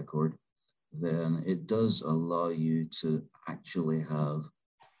medical record, then it does allow you to actually have,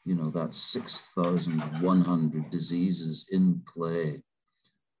 that 6,100 diseases in play.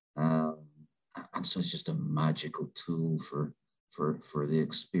 And so it's just a magical tool for the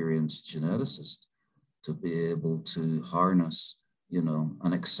experienced geneticist to be able to harness,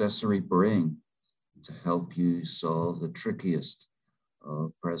 an accessory brain to help you solve the trickiest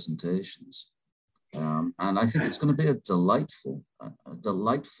of presentations. And I think it's going to be a delightful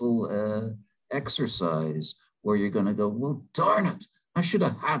exercise where you're going to go, well, darn it, I should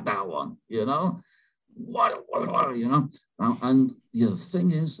have had that one, What? And the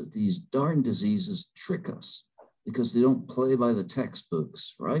thing is that these darn diseases trick us because they don't play by the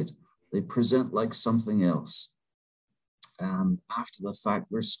textbooks, right? They present like something else. And after the fact,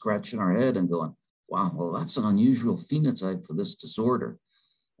 we're scratching our head and going, wow, well, that's an unusual phenotype for this disorder.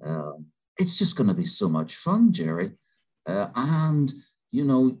 It's just going to be so much fun, Jerry. And, you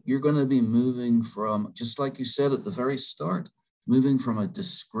know, you're going to be moving from, just like you said at the very start, moving from a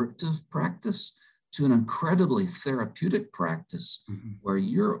descriptive practice to an incredibly therapeutic practice, where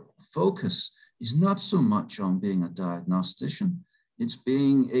your focus is not so much on being a diagnostician, it's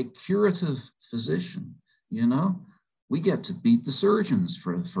being a curative physician. You know, we get to beat the surgeons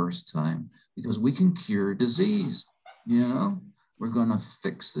for the first time because we can cure disease. You know, we're going to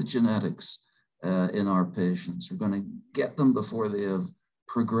fix the genetics in our patients. We're going to get them before they have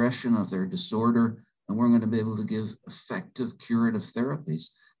progression of their disorder, and we're going to be able to give effective curative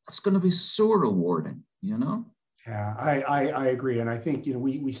therapies. That's going to be so rewarding, you know? Yeah, I agree. And I think, you know,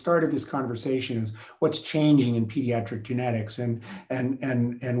 we started this conversation as what's changing in pediatric genetics, and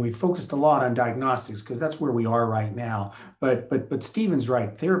we focused a lot on diagnostics because that's where we are right now. But Stephen's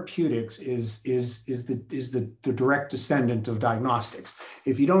right. Therapeutics is the direct descendant of diagnostics.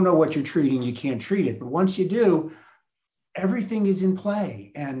 If you don't know what you're treating, you can't treat it. But once you do, everything is in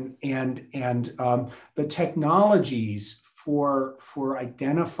play, and the technologies for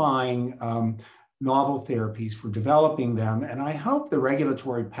identifying novel therapies, for developing them, and I hope the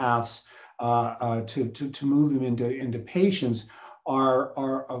regulatory paths to move them into patients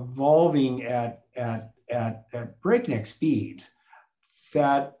are evolving at breakneck speed.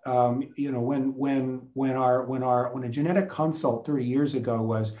 That you know, when a genetic consult 30 years ago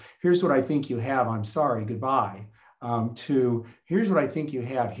was, here's what I think you have, I'm sorry, goodbye, to here's what I think you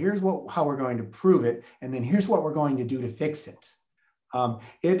have, here's how we're going to prove it, and then here's what we're going to do to fix it.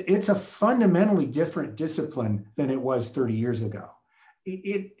 It's a fundamentally different discipline than it was 30 years ago.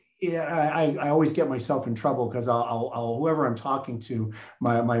 I always get myself in trouble because I'll whoever I'm talking to,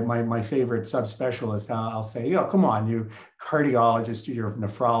 my favorite subspecialist, I'll say, you know, come on, you cardiologist, or you're a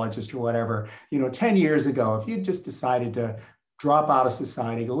nephrologist or whatever. You know, 10 years ago, if you just decided to drop out of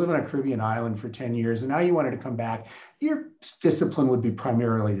society, go live on a Caribbean island for 10 years, and now you wanted to come back, your discipline would be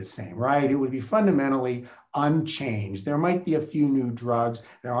primarily the same, right? It would be fundamentally unchanged. There might be a few new drugs.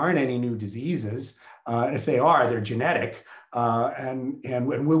 There aren't any new diseases. And if they are, they're genetic, and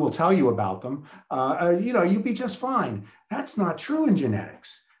we will tell you about them. You know, you'd be just fine. That's not true in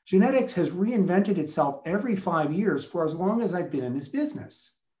genetics. Genetics has reinvented itself every 5 years for as long as I've been in this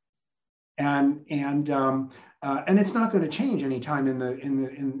business. And it's not going to change anytime in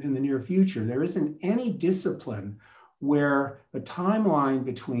the near future. There isn't any discipline where the timeline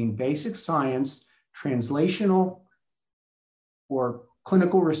between basic science, translational or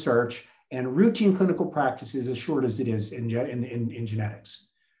clinical research, and routine clinical practice is as short as it is in genetics,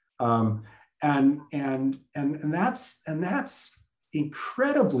 and that's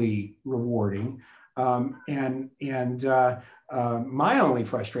incredibly rewarding. My only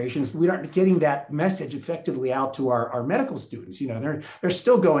frustration is we aren't getting that message effectively out to our medical students. You know, they're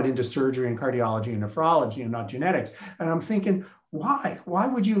still going into surgery and cardiology and nephrology and not genetics. And I'm thinking, why? Why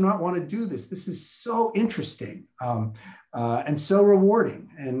would you not want to do this? This is so interesting and so rewarding.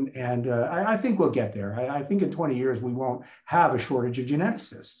 And I think we'll get there. I think in 20 years we won't have a shortage of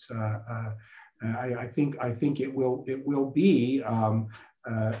geneticists. I think it will be a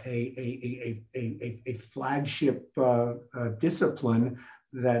flagship discipline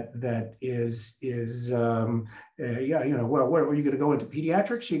that is yeah, you know, what are you going to go into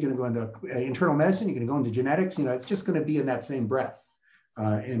pediatrics? You're going to go into internal medicine. You're going to go into genetics. You know, it's just going to be in that same breath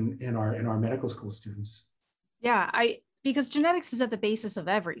in our medical school students. Yeah, because genetics is at the basis of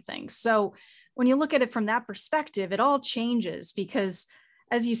everything. So when you look at it from that perspective, it all changes because,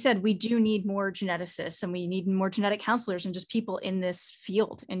 as you said, we do need more geneticists and we need more genetic counselors and just people in this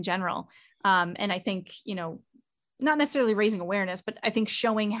field in general. And I think, you know, not necessarily raising awareness, but I think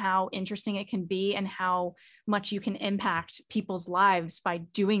showing how interesting it can be and how much you can impact people's lives by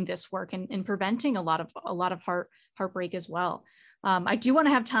doing this work and preventing a lot of heartbreak as well. I do want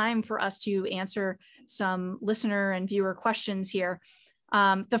to have time for us to answer some listener and viewer questions here.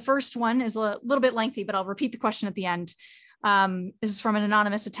 The first one is a little bit lengthy, but I'll repeat the question at the end. This is from an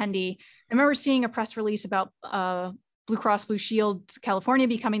anonymous attendee. I remember seeing a press release about Blue Cross Blue Shield California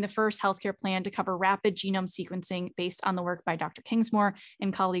becoming the first healthcare plan to cover rapid genome sequencing based on the work by Dr. Kingsmore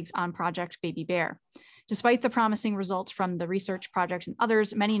and colleagues on Project Baby Bear. Despite the promising results from the research project and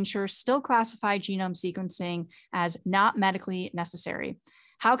others, many insurers still classify genome sequencing as not medically necessary.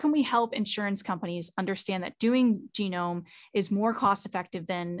 How can we help insurance companies understand that doing genome is more cost-effective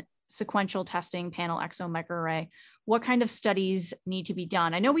than sequential testing, panel, exome, microarray? What kind of studies need to be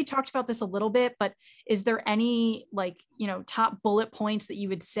done? I know we talked about this a little bit, but is there any top bullet points that you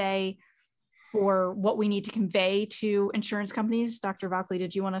would say for what we need to convey to insurance companies? Dr. Vockley,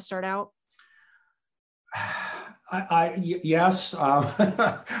 did you want to start out? Yes.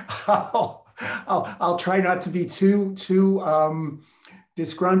 I'll try not to be too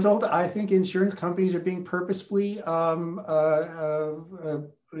disgruntled. I think insurance companies are being purposefully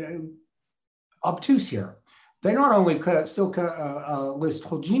obtuse here. They not only still list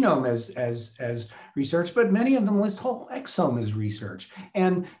whole genome as research, but many of them list whole exome as research,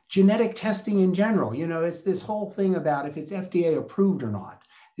 and genetic testing in general. You know, it's this whole thing about if it's FDA approved or not.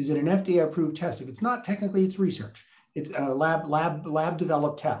 Is it an FDA approved test? If it's not, technically it's research. It's lab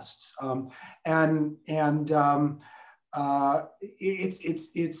developed tests,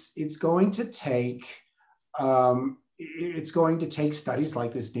 it's going to take. It's going to take studies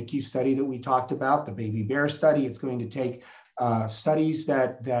like this NICU study that we talked about, the Baby Bear study. It's going to take studies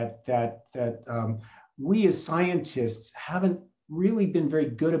that we as scientists haven't really been very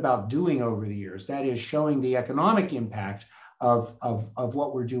good about doing over the years. That is, showing the economic impact of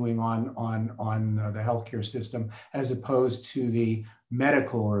what we're doing on the healthcare system, as opposed to the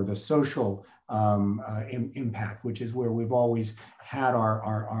medical or the social impact, which is where we've always had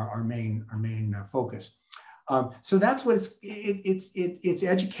our main focus. So that's what it's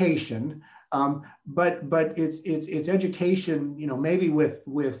education, but it's education, you know, maybe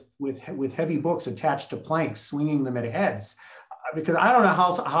with heavy books attached to planks, swinging them at heads, because I don't know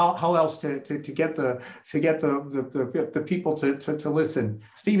how else to get the people to listen.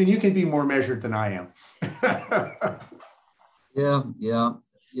 Stephen, you can be more measured than I am. Yeah.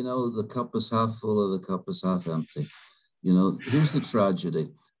 You know, the cup is half full or the cup is half empty. You know, here's the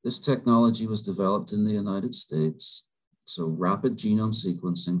tragedy. This technology was developed in the United States, so rapid genome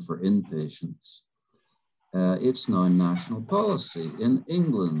sequencing for inpatients. It's now national policy in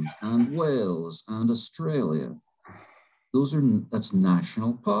England and Wales and Australia. That's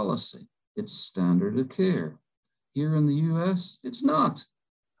national policy. It's standard of care. Here in the US, it's not.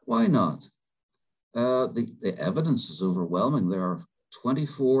 Why not? The evidence is overwhelming. There are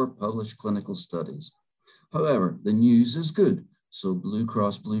 24 published clinical studies. However, the news is good. So Blue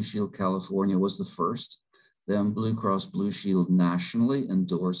Cross Blue Shield California was the first. Then Blue Cross Blue Shield nationally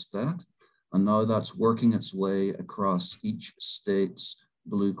endorsed that. And now that's working its way across each state's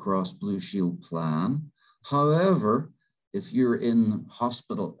Blue Cross Blue Shield plan. However, if you're in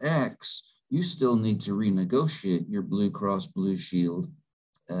Hospital X, you still need to renegotiate your Blue Cross Blue Shield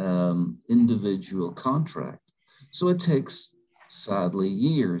individual contract. So it takes, sadly,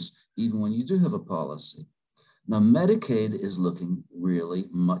 years, even when you do have a policy. Now, Medicaid is looking really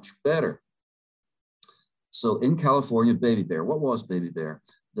much better. So in California, Baby Bear, what was Baby Bear?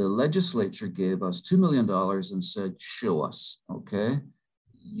 The legislature gave us $2 million and said, show us, okay?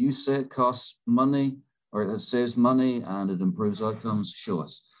 You say it costs money, or it saves money and it improves outcomes, show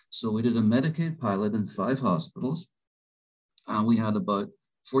us. So we did a Medicaid pilot in 5 hospitals, and we had about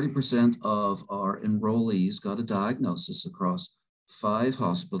 40% of our enrollees got a diagnosis across 5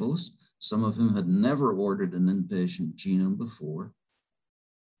 hospitals, some of whom had never ordered an inpatient genome before,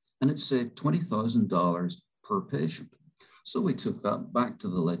 and it saved $20,000 per patient. So we took that back to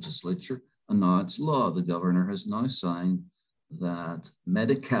the legislature, and now it's law. The governor has now signed that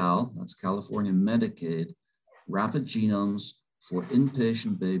Medi-Cal, that's California Medicaid, rapid genomes for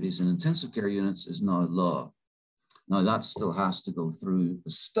inpatient babies in intensive care units is now law. Now that still has to go through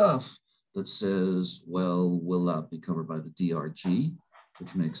the stuff that says, well, will that be covered by the DRG,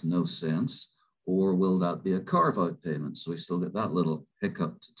 which makes no sense, or will that be a carve-out payment? So we still get that little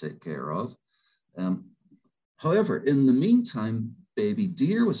hiccup to take care of. However, in the meantime, Baby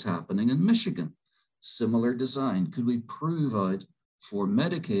Deer was happening in Michigan. Similar design. Could we prove out for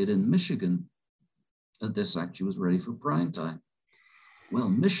Medicaid in Michigan that this actually was ready for prime time? Well,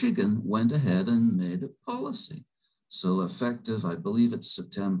 Michigan went ahead and made a policy. So effective, I believe it's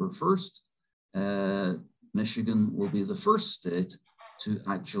September 1st, Michigan will be the first state to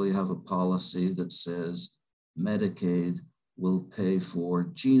actually have a policy that says Medicaid will pay for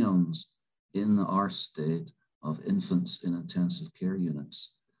genomes in our state of infants in intensive care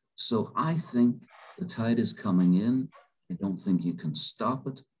units. So I think the tide is coming in. I don't think you can stop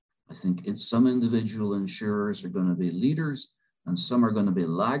it. I think some individual insurers are going to be leaders and some are going to be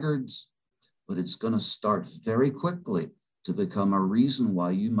laggards, but it's going to start very quickly to become a reason why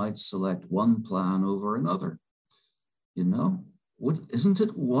you might select one plan over another. You know, isn't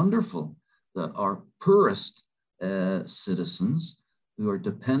it wonderful that our poorest citizens who are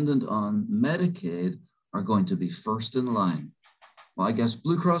dependent on Medicaid are going to be first in line? Well, I guess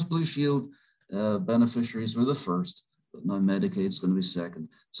Blue Cross Blue Shield beneficiaries were the first, but now Medicaid is going to be second.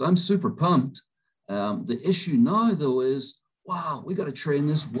 So I'm super pumped. The issue now, though, is, wow, we got to train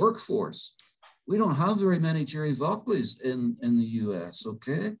this workforce. We don't have very many Jerry Vocleys in the US,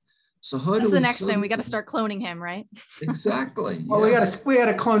 okay? So how That's do we the next thing. We got to start cloning him, right? Exactly. Well, yes. we got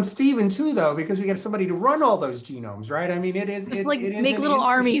to clone Stephen too, though, because we got somebody to run all those genomes, right? I mean, it is Just like it is make an little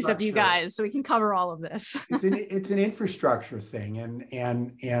armies of you infrastructure. guys so we can cover all of this. It's an infrastructure thing,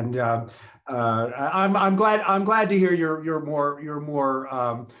 and I'm glad to hear you're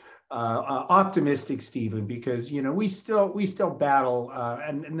more optimistic, Stephen, because we still battle,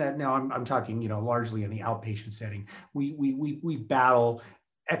 and that now I'm talking largely in the outpatient setting. We battle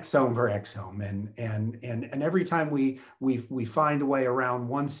exome for exome, and every time we find a way around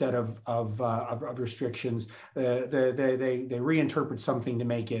one set of restrictions, they reinterpret something to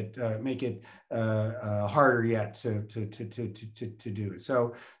make it harder yet to do.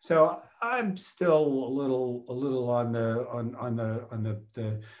 So I'm still a little on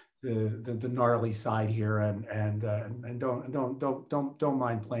the gnarly side here, and don't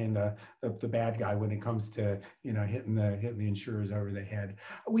mind playing the bad guy when it comes to hitting the insurers over the head.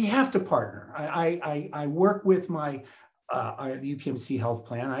 We have to partner. I work with the UPMC health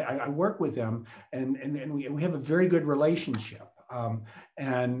plan. I work with them, and we have a very good relationship.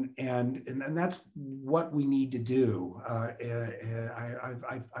 And that's what we need to do.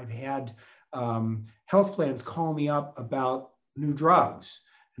 I've had health plans call me up about new drugs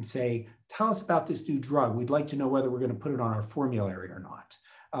and say, tell us about this new drug. We'd like to know whether we're going to put it on our formulary or not.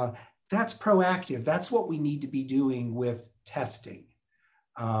 That's proactive. That's what we need to be doing with testing.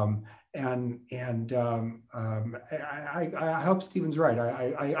 I hope Stephen's right.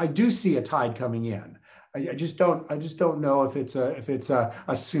 I do see a tide coming in. I just don't know if it's a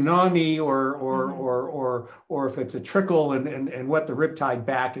tsunami or if it's a trickle, and what the riptide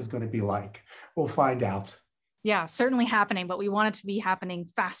back is going to be like. We'll find out. Yeah, certainly happening, but we want it to be happening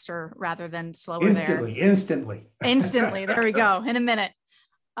faster rather than slower. Instantly. There we go. In a minute.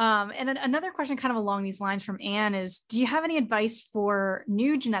 And another question kind of along these lines from Anne is, do you have any advice for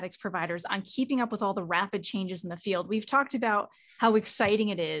new genetics providers on keeping up with all the rapid changes in the field? We've talked about how exciting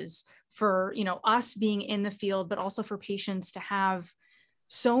it is for, us being in the field, but also for patients to have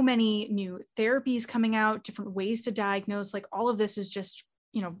so many new therapies coming out, different ways to diagnose. Like all of this is just,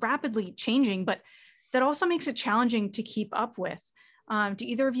 rapidly changing, but that also makes it challenging to keep up with. Do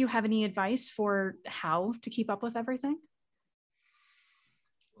either of you have any advice for how to keep up with everything?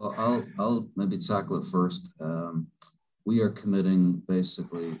 Well, I'll maybe tackle it first. We are committing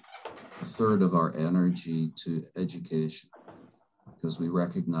basically a third of our energy to education, because we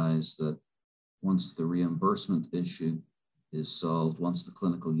recognize that once the reimbursement issue is solved, once the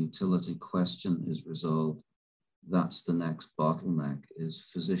clinical utility question is resolved, that's the next bottleneck, is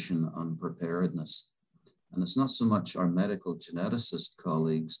physician unpreparedness. And it's not so much our medical geneticist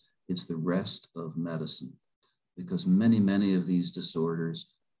colleagues, it's the rest of medicine, because many of these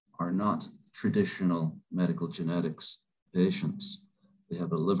disorders are not traditional medical genetics patients. They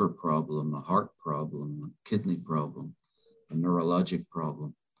have a liver problem, a heart problem, a kidney problem, a neurologic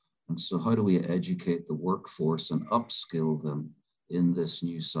problem. And so how do we educate the workforce and upskill them in this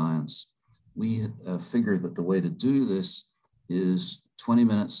new science? We figure that the way to do this is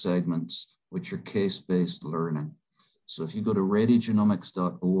 20-minute segments, which are case-based learning. So if you go to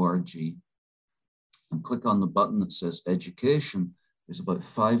radiogenomics.org and click on the button that says education, there's about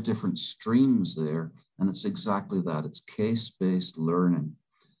 5 different streams there, and it's exactly that. It's case-based learning.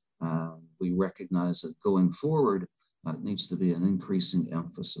 We recognize that going forward, it needs to be an increasing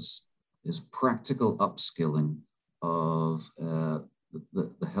emphasis, is practical upskilling of the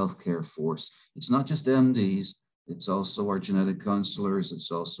healthcare force. It's not just MDs, it's also our genetic counselors,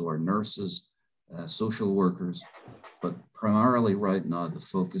 it's also our nurses, social workers, but primarily right now, the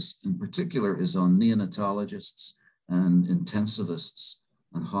focus in particular is on neonatologists and intensivists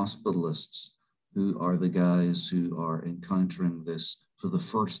and hospitalists, who are the guys who are encountering this for the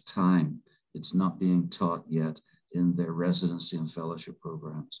first time. It's not being taught yet in their residency and fellowship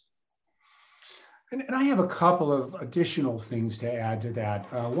programs. And I have a couple of additional things to add to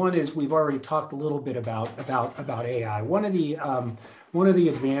that. One is, we've already talked a little bit about AI. One of the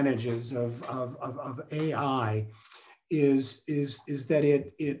advantages of AI is that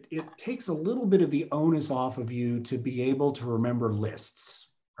it takes a little bit of the onus off of you to be able to remember lists,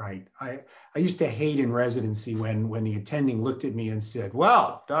 right? I used to hate in residency when the attending looked at me and said,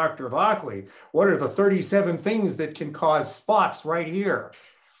 "Well, Dr. Vockley, what are the 37 things that can cause spots right here?"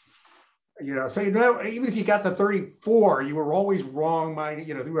 So even if you got to 34, you were always wrong.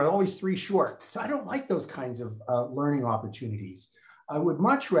 You were always 3 short. So I don't like those kinds of learning opportunities. I would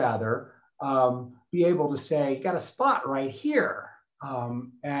much rather be able to say, got a spot right here,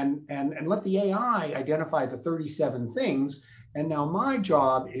 and let the AI identify the 37 things, And now my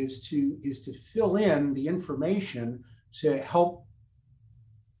job is to fill in the information to help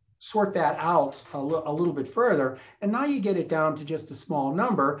sort that out a little bit further, and now you get it down to just a small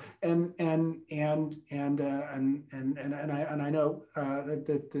number. And I know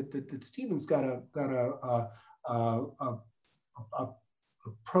that Stephen's got a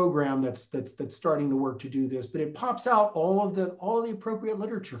program that's starting to work to do this, but it pops out all of the appropriate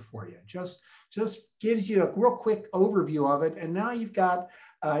literature for you. Just gives you a real quick overview of it, and now you've got.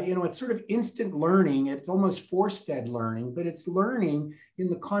 It's sort of instant learning. It's almost force-fed learning, but it's learning in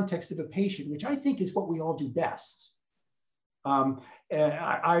the context of a patient, which I think is what we all do best. I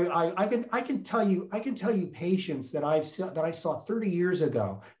can tell you patients that I saw 30 years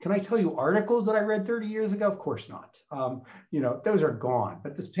ago. Can I tell you articles that I read 30 years ago? Of course not. Those are gone.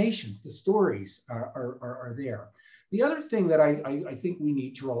 But the patients, the stories are there. The other thing that I think we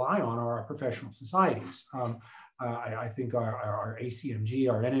need to rely on are our professional societies. I think our ACMG,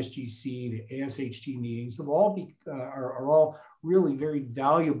 our NSGC, the ASHG meetings are all really very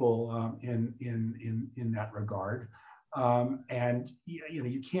valuable in that regard. And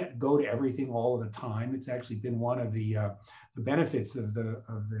you can't go to everything all of the time. It's actually been one of the benefits of the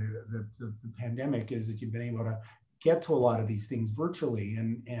pandemic is that you've been able to get to a lot of these things virtually,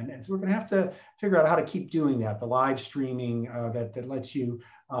 and so we're going to have to figure out how to keep doing that. The live streaming that lets you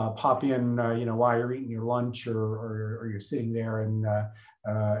pop in, while you're eating your lunch or you're sitting there and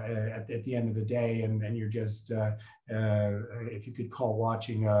at the end of the day, and you're just if you could call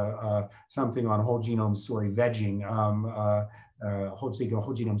watching something on whole genome story vegging. Whole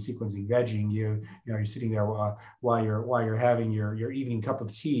genome sequencing vegging. You're sitting there while you're having your evening cup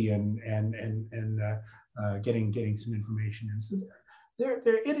of tea and getting some information. And so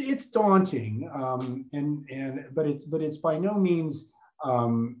it's daunting, but it's by no means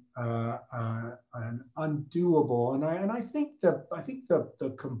undoable. And I think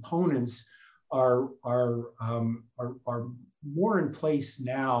the components are more in place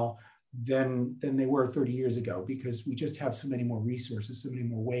now than they were 30 years ago, because we just have so many more resources, so many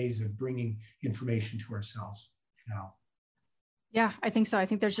more ways of bringing information to ourselves now. Yeah, I think so. I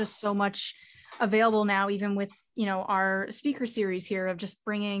think there's just so much available now, even with our speaker series here of just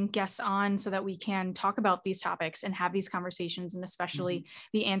bringing guests on so that we can talk about these topics and have these conversations, and especially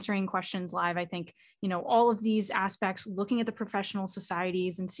be answering questions live. I think all of these aspects, looking at the professional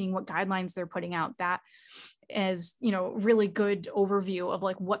societies and seeing what guidelines they're putting out, that is really good overview of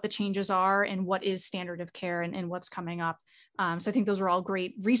like what the changes are and what is standard of care and what's coming up. So I think those are all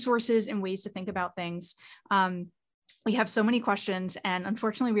great resources and ways to think about things. We have so many questions, and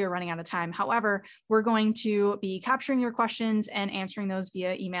unfortunately we are running out of time. However, we're going to be capturing your questions and answering those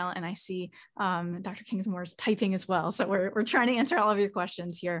via email. And I see Dr. Kingsmore is typing as well. So we're trying to answer all of your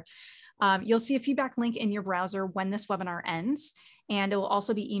questions here. You'll see a feedback link in your browser when this webinar ends, and it will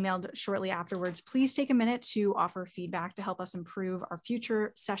also be emailed shortly afterwards. Please take a minute to offer feedback to help us improve our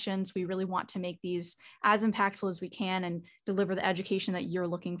future sessions. We really want to make these as impactful as we can and deliver the education that you're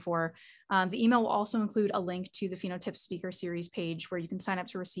looking for. The email will also include a link to the Phenotips Speaker Series page where you can sign up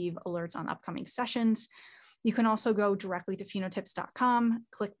to receive alerts on upcoming sessions. You can also go directly to phenotips.com,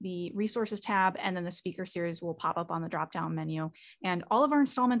 click the resources tab, and then the speaker series will pop up on the drop-down menu. And all of our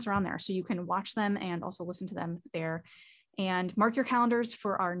installments are on there, so you can watch them and also listen to them there. And mark your calendars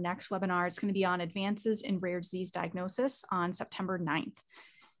for our next webinar. It's going to be on advances in rare disease diagnosis on September 9th.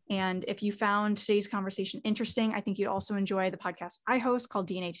 And if you found today's conversation interesting, I think you'd also enjoy the podcast I host called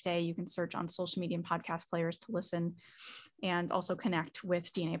DNA Today. You can search on social media and podcast players to listen, and also connect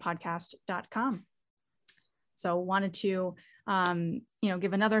with dnapodcast.com. So wanted to,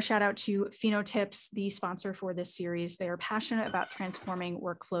 give another shout out to Phenotips, the sponsor for this series. They are passionate about transforming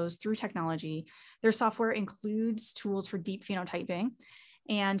workflows through technology. Their software includes tools for deep phenotyping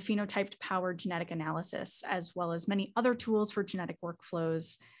and phenotyped powered genetic analysis, as well as many other tools for genetic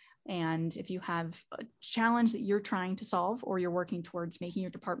workflows. And if you have a challenge that you're trying to solve or you're working towards making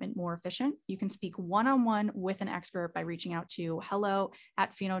your department more efficient, you can speak one-on-one with an expert by reaching out to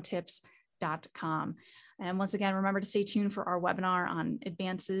hello@phenotips.com. And once again, remember to stay tuned for our webinar on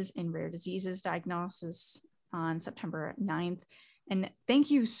advances in rare diseases diagnosis on September 9th. And thank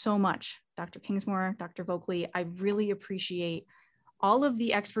you so much, Dr. Kingsmore, Dr. Voegtli. I really appreciate all of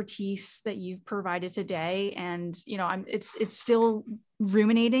the expertise that you've provided today. And, it's still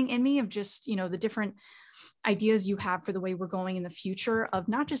ruminating in me of just, the different ideas you have for the way we're going in the future of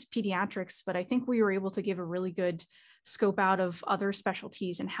not just pediatrics, but I think we were able to give a really good scope out of other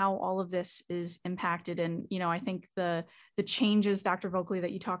specialties and how all of this is impacted. And, I think the changes, Dr. Voegtli,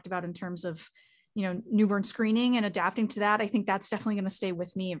 that you talked about in terms of, newborn screening and adapting to that. I think that's definitely going to stay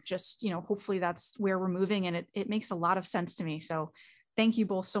with me of just, hopefully that's where we're moving, and it makes a lot of sense to me. So thank you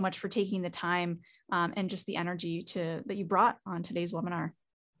both so much for taking the time and just the energy that you brought on today's webinar.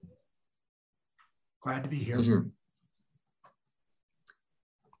 Glad to be here. Pleasure.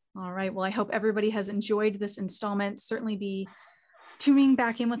 All right. Well, I hope everybody has enjoyed this installment. Certainly be tuning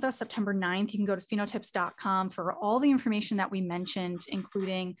back in with us September 9th. You can go to phenotypes.com for all the information that we mentioned,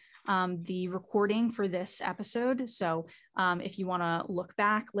 including the recording for this episode. So if you want to look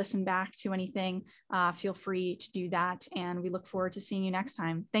back, listen back to anything, feel free to do that. And we look forward to seeing you next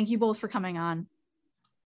time. Thank you both for coming on.